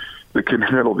frame that can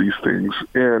handle these things.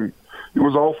 And it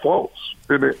was all false.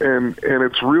 And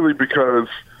it's really because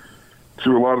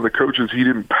to a lot of the coaches, he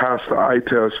didn't pass the eye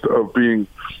test of being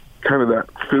kind of that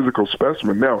physical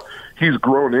specimen. Now, he's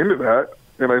grown into that,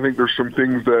 and I think there's some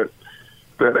things that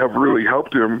have really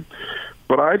helped him.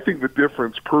 But I think the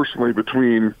difference personally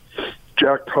between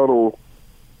Jack Tuttle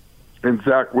and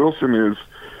Zach Wilson is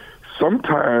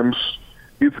sometimes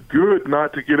it's good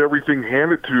not to get everything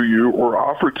handed to you or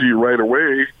offered to you right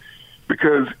away,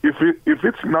 because if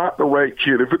it's not the right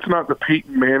kid, if it's not the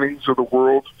Peyton Mannings of the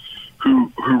world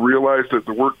who realize that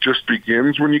the work just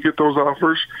begins when you get those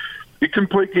offers, it can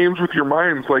play games with your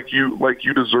minds like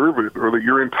you deserve it, or that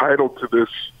you're entitled to this,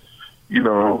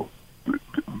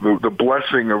 the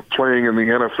blessing of playing in the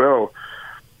NFL.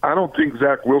 I don't think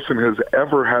Zach Wilson has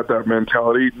ever had that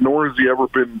mentality, nor has he ever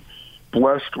been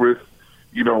blessed with,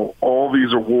 all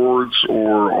these awards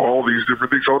or all these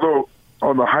different things. Although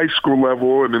on the high school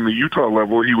level and in the Utah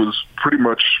level, he was pretty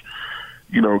much,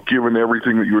 given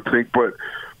everything that you would think. But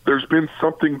there's been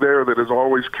something there that has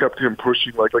always kept him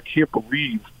pushing. Like, I can't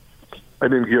believe I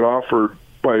didn't get offered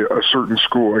by a certain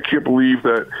school. I can't believe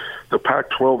that the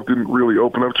Pac-12 didn't really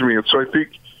open up to me. And so I think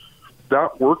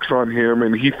that works on him,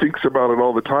 and he thinks about it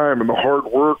all the time. And the hard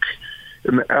work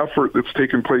and the effort that's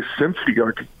taken place since he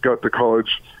got to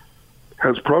college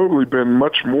has probably been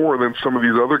much more than some of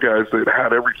these other guys that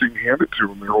had everything handed to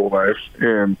them their whole life.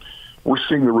 And we're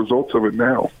seeing the results of it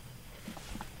now.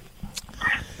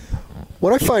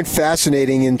 What I find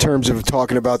fascinating in terms of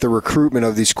talking about the recruitment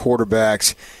of these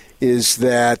quarterbacks is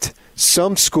that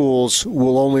some schools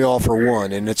will only offer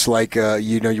one, and it's like,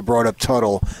 you brought up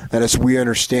Tuttle, and as we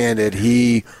understand it,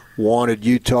 he wanted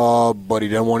Utah, but he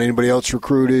didn't want anybody else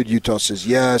recruited. Utah says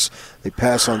yes. They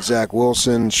pass on Zach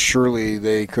Wilson. Surely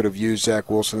they could have used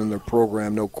Zach Wilson in their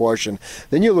program, no question.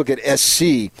 Then you look at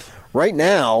SC. Right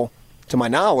now, to my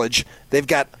knowledge, they've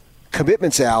got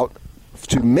commitments out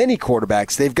to many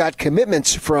quarterbacks. They've got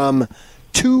commitments from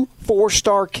 2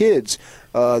 4-star kids.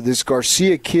 this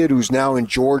Garcia kid who's now in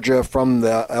Georgia from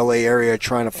the L.A. area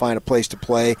trying to find a place to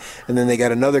play, and then they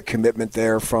got another commitment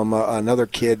there from another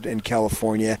kid in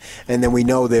California, and then we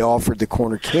know they offered the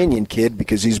Corner Canyon kid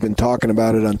because he's been talking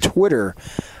about it on Twitter.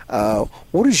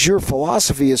 What is your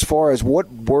philosophy as far as what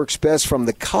works best from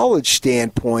the college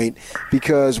standpoint?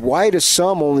 Because why do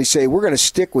some only say, we're going to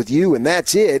stick with you and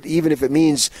that's it, even if it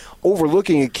means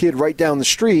overlooking a kid right down the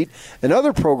street? And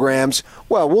other programs,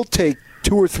 well, we'll take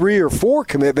 2 or 3 or 4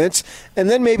 commitments, and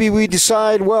then maybe we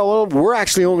decide, well, we're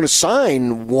actually only going to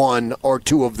sign 1 or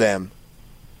 2 of them.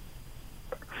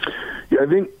 Yeah, I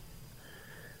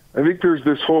think there's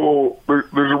this whole there's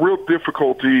a real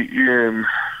difficulty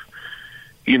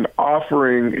in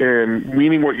offering and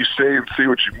meaning what you say and say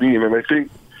what you mean. And I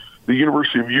think the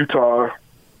University of Utah,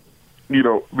 you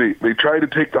know, they tried to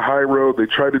take the high road. They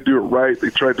tried to do it right.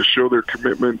 They tried to show their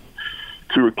commitment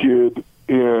to a kid,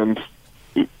 and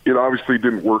it obviously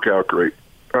didn't work out great.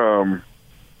 And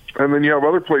then you have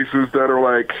other places that are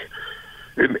like,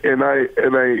 and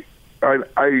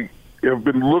I have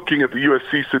been looking at the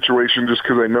USC situation just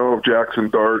because I know of Jackson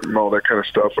Dart and all that kind of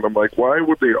stuff, and I'm like, why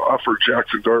would they offer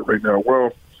Jackson Dart right now?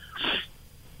 Well,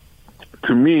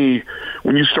 to me,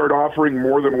 when you start offering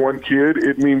more than one kid,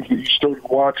 it means that you start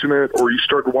watching it, or you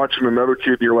start watching another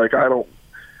kid, and you're like, I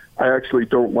actually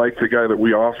don't like the guy that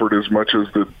we offered as much as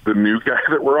the new guy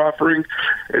that we're offering,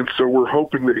 and so we're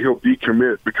hoping that he'll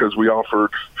decommit because we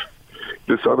offered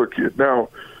this other kid. Now,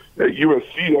 at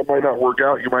USC, that might not work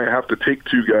out. You might have to take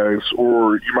 2 guys,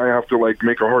 or you might have to like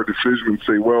make a hard decision and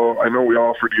say, well, I know we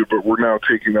offered you, but we're now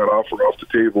taking that offer off the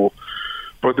table.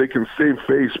 But they can save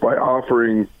face by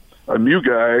offering a new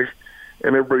guy,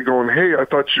 and everybody going, hey, I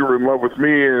thought you were in love with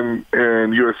me, and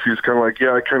USC is kind of like,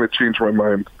 yeah, I kind of changed my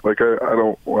mind. Like, I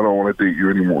don't want to date you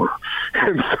anymore.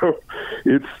 And so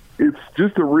it's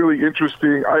just a really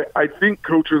interesting. I think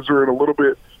coaches are in a little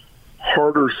bit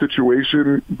harder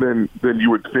situation than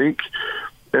you would think,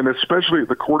 and especially at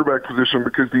the quarterback position,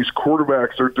 because these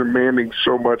quarterbacks are demanding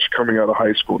so much coming out of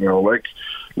high school now. Like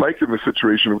in the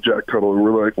situation of Jack Tuttle,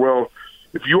 we're like, well,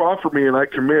 if you offer me and I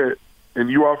commit, and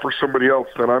you offer somebody else,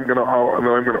 then I'm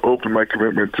gonna open my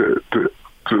commitment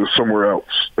to somewhere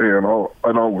else, and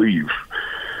I'll leave.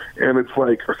 And it's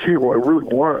like, okay, well,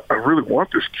 I really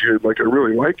want this kid. Like, I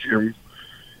really like him,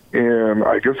 and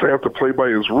I guess I have to play by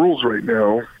his rules right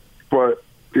now. But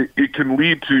it can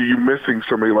lead to you missing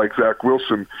somebody like Zach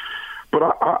Wilson.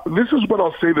 But this is what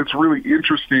I'll say that's really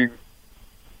interesting,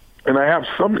 and I have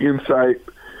some insight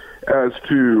as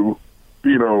to,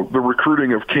 you know, the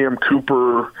recruiting of Cam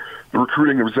Cooper, the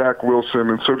recruiting of Zach Wilson,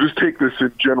 and so just take this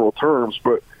in general terms.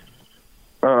 But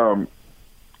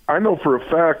I know for a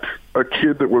fact a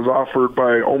kid that was offered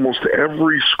by almost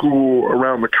every school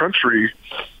around the country.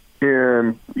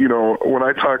 And, you know, when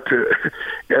I talked to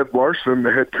Ed Larson,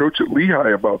 the head coach at Lehigh,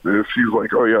 about this, he was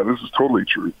like, oh, yeah, this is totally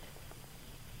true.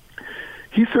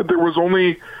 He said there was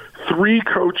only 3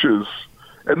 coaches,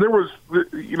 and there was,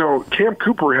 you know, Cam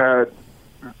Cooper had,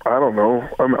 I don't know,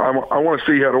 I want to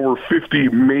say he had over 50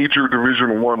 major Division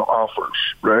I offers,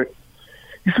 right?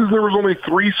 He says there was only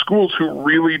 3 schools who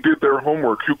really did their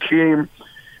homework, who came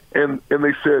and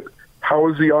they said, how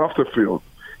is he off the field?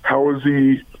 How is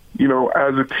he, you know,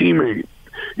 as a teammate?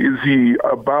 Is he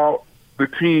about the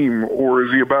team, or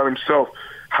is he about himself?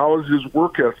 How is his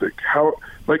work ethic?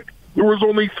 There was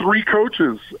only 3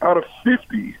 coaches out of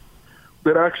 50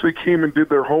 that actually came and did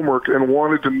their homework and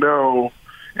wanted to know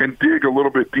and dig a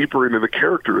little bit deeper into the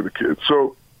character of the kid.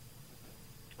 So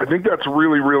I think that's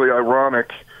really, really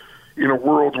ironic in a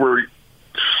world where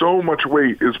so much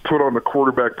weight is put on the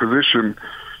quarterback position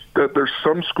that there's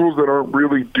some schools that aren't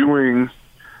really doing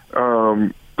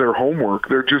their homework.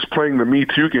 They're just playing the Me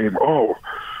Too game. Oh,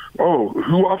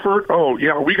 who offered? Oh,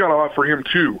 yeah, we got to offer him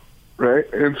too, right?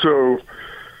 And so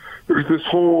there's this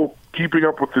whole keeping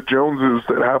up with the Joneses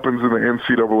that happens in the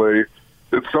NCAA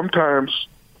that sometimes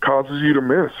causes you to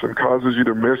miss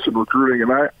in recruiting.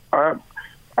 And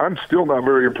I'm still not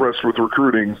very impressed with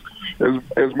recruiting.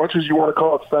 As much as you want to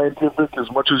call it scientific, as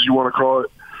much as you want to call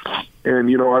it,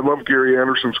 and, you know, I love Gary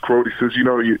Anderson's quote. He says, you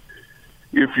know,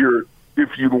 if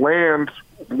you land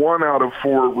 1 out of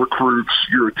 4 recruits,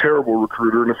 you're a terrible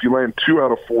recruiter, and if you land 2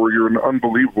 out of 4, you're an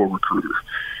unbelievable recruiter.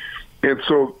 And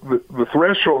so the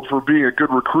threshold for being a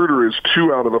good recruiter is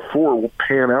 2 out of the 4 will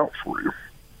pan out for you.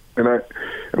 And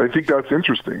I think that's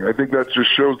interesting. I think that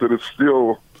just shows that it's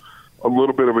still a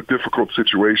little bit of a difficult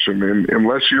situation, and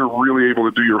unless you're really able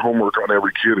to do your homework on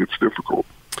every kid, it's difficult.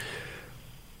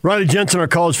 Riley Jensen, our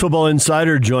college football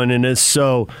insider, joining us.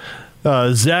 So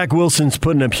Zach Wilson's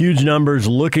putting up huge numbers,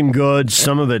 looking good.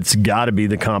 Some of it's got to be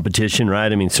the competition,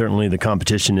 right? I mean, certainly the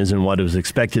competition isn't what it was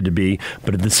expected to be.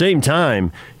 But at the same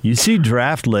time, you see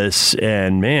draft lists,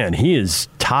 and, man, he is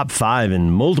top 5 in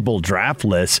multiple draft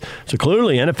lists. So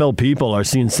clearly NFL people are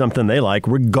seeing something they like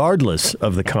regardless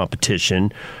of the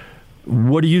competition.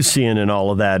 What are you seeing in all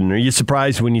of that? And are you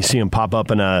surprised when you see him pop up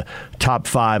in a top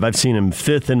 5? I've seen him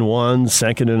 5th in one,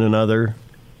 2nd in another.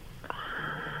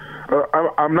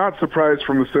 I'm not surprised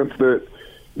from the sense that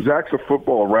Zach's a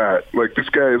football rat. Like, this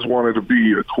guy has wanted to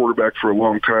be a quarterback for a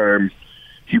long time.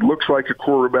 He looks like a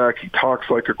quarterback. He talks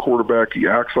like a quarterback. He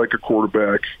acts like a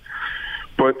quarterback.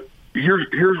 But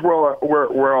here's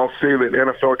where I'll say that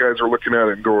NFL guys are looking at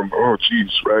it and going, oh,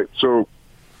 geez, right? So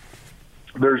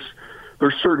there's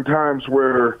certain times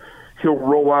where he'll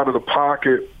roll out of the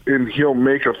pocket and he'll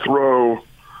make a throw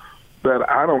that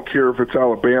I don't care if it's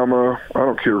Alabama, I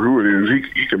don't care who it is,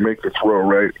 he can make the throw,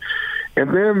 right? And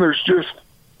then there's the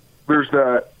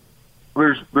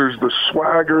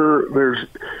swagger, I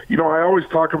always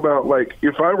talk about, like,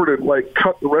 if I were to, like,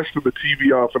 cut the rest of the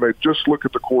TV off and I just look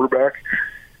at the quarterback,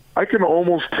 I can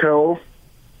almost tell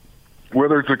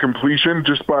whether it's a completion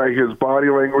just by his body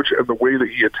language and the way that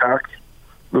he attacked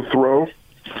the throw.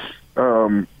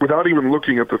 Without even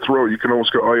looking at the throw, you can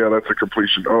almost go, oh, yeah, that's a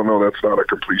completion. Oh, no, that's not a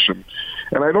completion.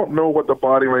 And I don't know what the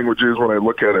body language is when I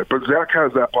look at it, but Zach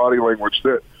has that body language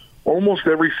that almost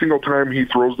every single time he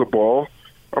throws the ball,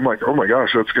 I'm like, oh, my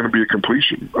gosh, that's going to be a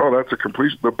completion. Oh, that's a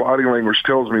completion. The body language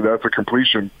tells me that's a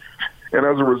completion. And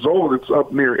as a result, it's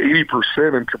up near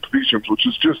 80% in completions, which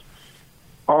is just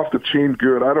off the chain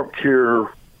good. I don't care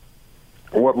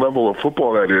what level of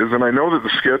football that is. And I know that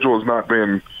the schedule has not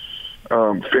been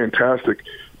fantastic,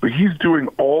 but he's doing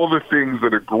all the things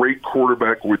that a great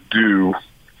quarterback would do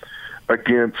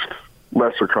against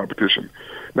lesser competition.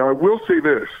 Now, I will say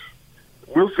this.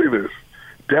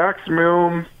 Dax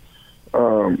Milne,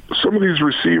 some of these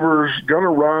receivers,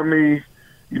 Gunnar Romney,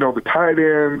 the tight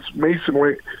ends, Mason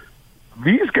Wade,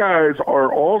 these guys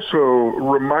are also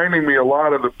reminding me a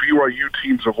lot of the BYU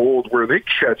teams of old where they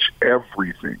catch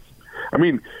everything. I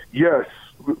mean, yes,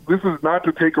 this is not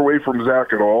to take away from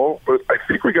Zach at all, but I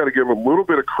think we got to give a little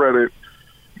bit of credit,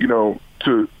 to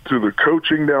the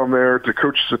coaching down there, to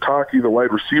Coach Sataki, the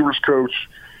wide receivers coach,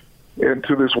 and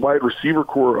to this wide receiver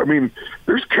core. I mean,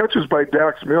 there's catches by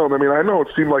Dax Milne. I mean, I know it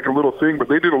seemed like a little thing, but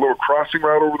they did a little crossing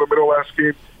route over the middle last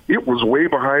game. It was way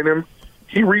behind him.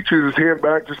 He reaches his hand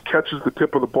back, just catches the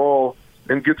tip of the ball,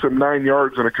 and gets him 9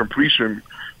 yards and a completion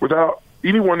without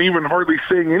anyone even hardly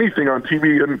saying anything on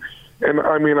TV. And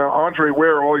I mean, Andre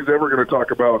Ware, all he's ever going to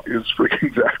talk about is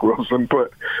freaking Zach Wilson.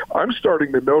 But I'm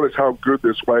starting to notice how good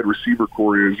this wide receiver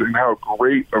core is and how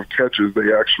great of catches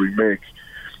they actually make.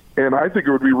 And I think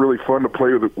it would be really fun to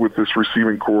play with this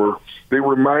receiving core. They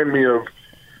remind me of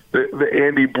the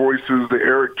Andy Boyces, the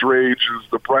Eric Drages,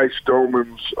 the Bryce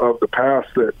Domans of the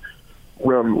past that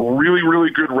run really,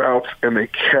 really good routes, and they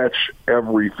catch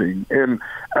everything. And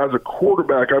as a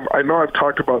quarterback, I know I've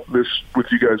talked about this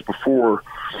with you guys before.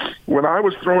 When I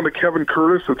was throwing to Kevin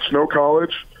Curtis at Snow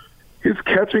College, his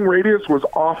catching radius was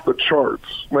off the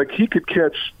charts. Like, he could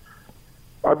catch,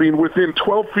 within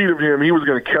 12 feet of him, he was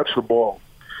going to catch the ball.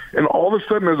 And all of a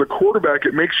sudden, as a quarterback,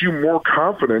 it makes you more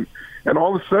confident. And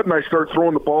all of a sudden, I start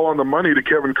throwing the ball on the money to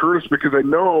Kevin Curtis because I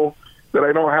know that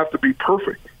I don't have to be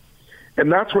perfect.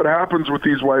 And that's what happens with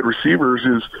these wide receivers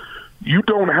is you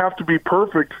don't have to be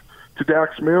perfect to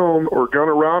Dax Milne or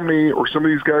Gunnar Romney or some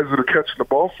of these guys that are catching the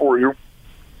ball for you.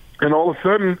 And all of a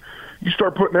sudden, you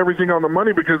start putting everything on the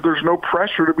money because there's no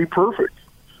pressure to be perfect.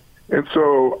 And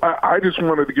so I just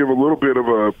wanted to give a little bit of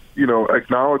a,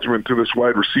 acknowledgement to this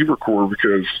wide receiver core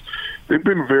because they've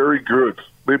been very good.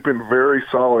 They've been very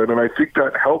solid. And I think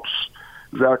that helps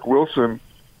Zach Wilson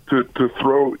to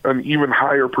throw an even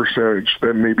higher percentage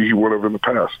than maybe he would have in the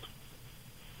past.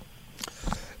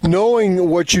 Knowing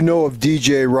what you know of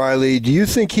DJ Riley, do you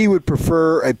think he would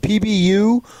prefer a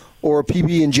PBU or a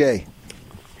PB&J?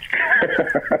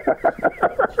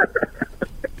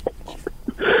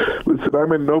 Listen,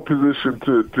 I'm in no position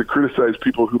to criticize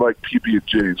people who like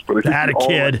PB&Js, but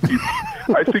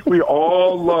I think we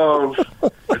all love a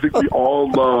PBU.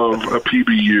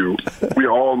 We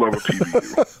all love a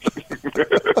PBU.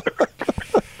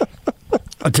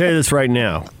 I'll tell you this right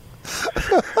now,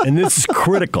 and this is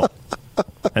critical,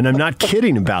 and I'm not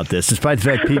kidding about this, despite the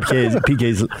fact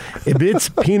PK's if it's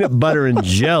peanut butter and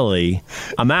jelly,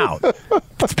 I'm out.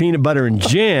 If it's peanut butter and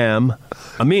jam,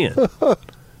 I'm in.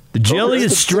 The jelly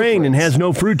is strained and has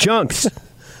no fruit chunks.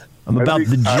 I'm about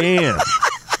the jam.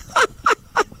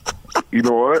 You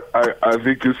know what? I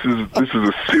think this is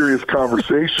a serious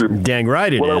conversation. Dang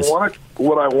right it is.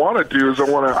 What I want to do is I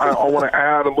want to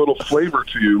add a little flavor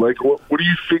to you. Like, what do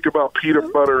you think about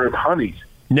peanut butter and honey?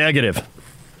 Negative.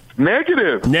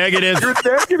 Negative. You're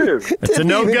negative. It's a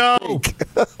no-go.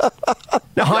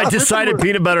 No, I decided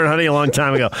peanut butter and honey a long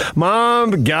time ago.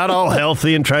 Mom got all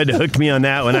healthy and tried to hook me on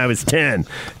that when I was 10.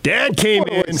 Dad came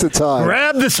in,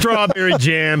 grabbed the strawberry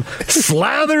jam,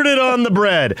 slathered it on the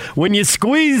bread. When you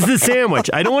squeeze the sandwich,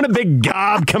 I don't want a big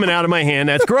gob coming out of my hand.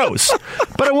 That's gross.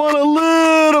 But I want a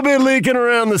little bit leaking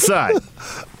around the side.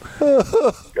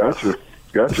 Gotcha.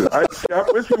 I'm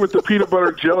with you with the peanut butter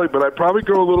and jelly, but I'd probably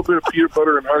go a little bit of peanut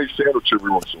butter and honey sandwich every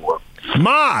once in a while.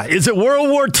 Ma, is it World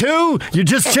War II? You're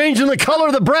just changing the color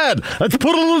of the bread. Let's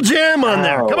put a little jam on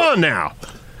there. Come on now.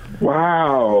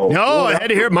 Wow. No, I had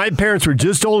to hear it. My parents were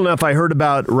just old enough. I heard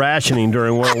about rationing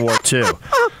during World War II.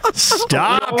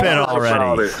 Stop it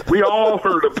already. We all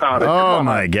heard about it. Oh,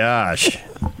 my gosh.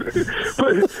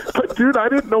 But, dude, I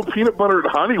didn't know peanut butter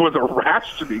and honey was a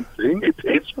rationing thing. It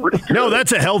tastes pretty good. No,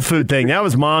 that's a health food thing. That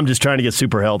was Mom just trying to get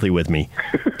super healthy with me.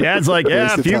 Dad's like,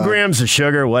 yeah, a few grams of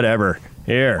sugar, whatever.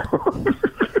 Here.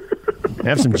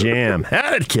 Have some jam.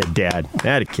 Had a kid, Dad.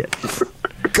 Had a kid.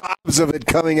 Gobs of it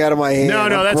coming out of my hand.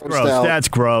 No, that's gross. That's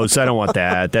gross. I don't want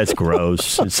that. That's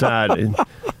gross. It's not.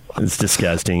 It's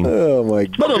disgusting. Oh my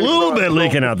God! But a little bit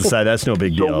leaking out the side. That's no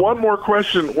big deal. So one more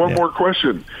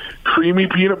question. Creamy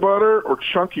peanut butter or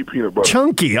chunky peanut butter?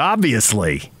 Chunky,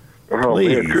 obviously. Oh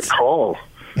man, good call.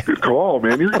 Good call,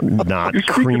 man. You're not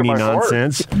creamy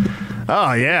nonsense.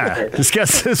 Oh yeah,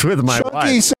 discuss this with my wife.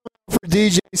 Chunky for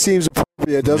DJ seems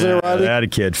appropriate, doesn't it, Riley? Had a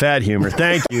kid. Fat humor.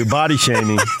 Thank you. Body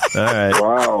shaming. All right.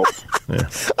 Wow. Yeah.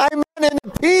 I meant in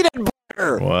the peanut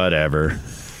butter. Whatever.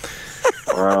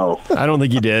 Wow. I don't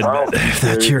think you did. Wow,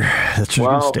 That's your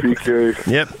PK.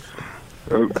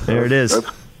 Yep. There it is.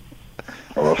 Awesome.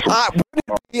 Wouldn't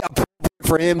it be appropriate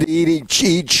for him to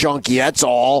eat chunky? That's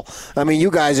all. I mean,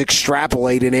 you guys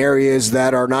extrapolate in areas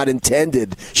that are not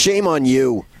intended. Shame on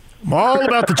you. I'm all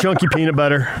about the chunky peanut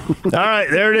butter. All right,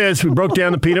 there it is. We broke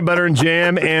down the peanut butter and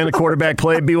jam and the quarterback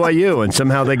play at BYU, and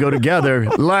somehow they go together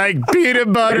like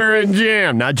peanut butter and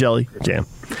jam. Not jelly, jam.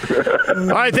 All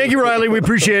right, thank you, Riley. We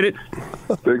appreciate it.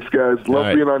 Thanks, guys.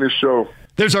 Love being on your show.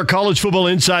 There's our college football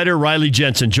insider, Riley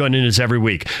Jensen, joining us every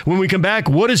week. When we come back,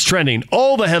 what is trending?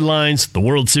 All the headlines, the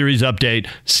World Series update.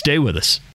 Stay with us.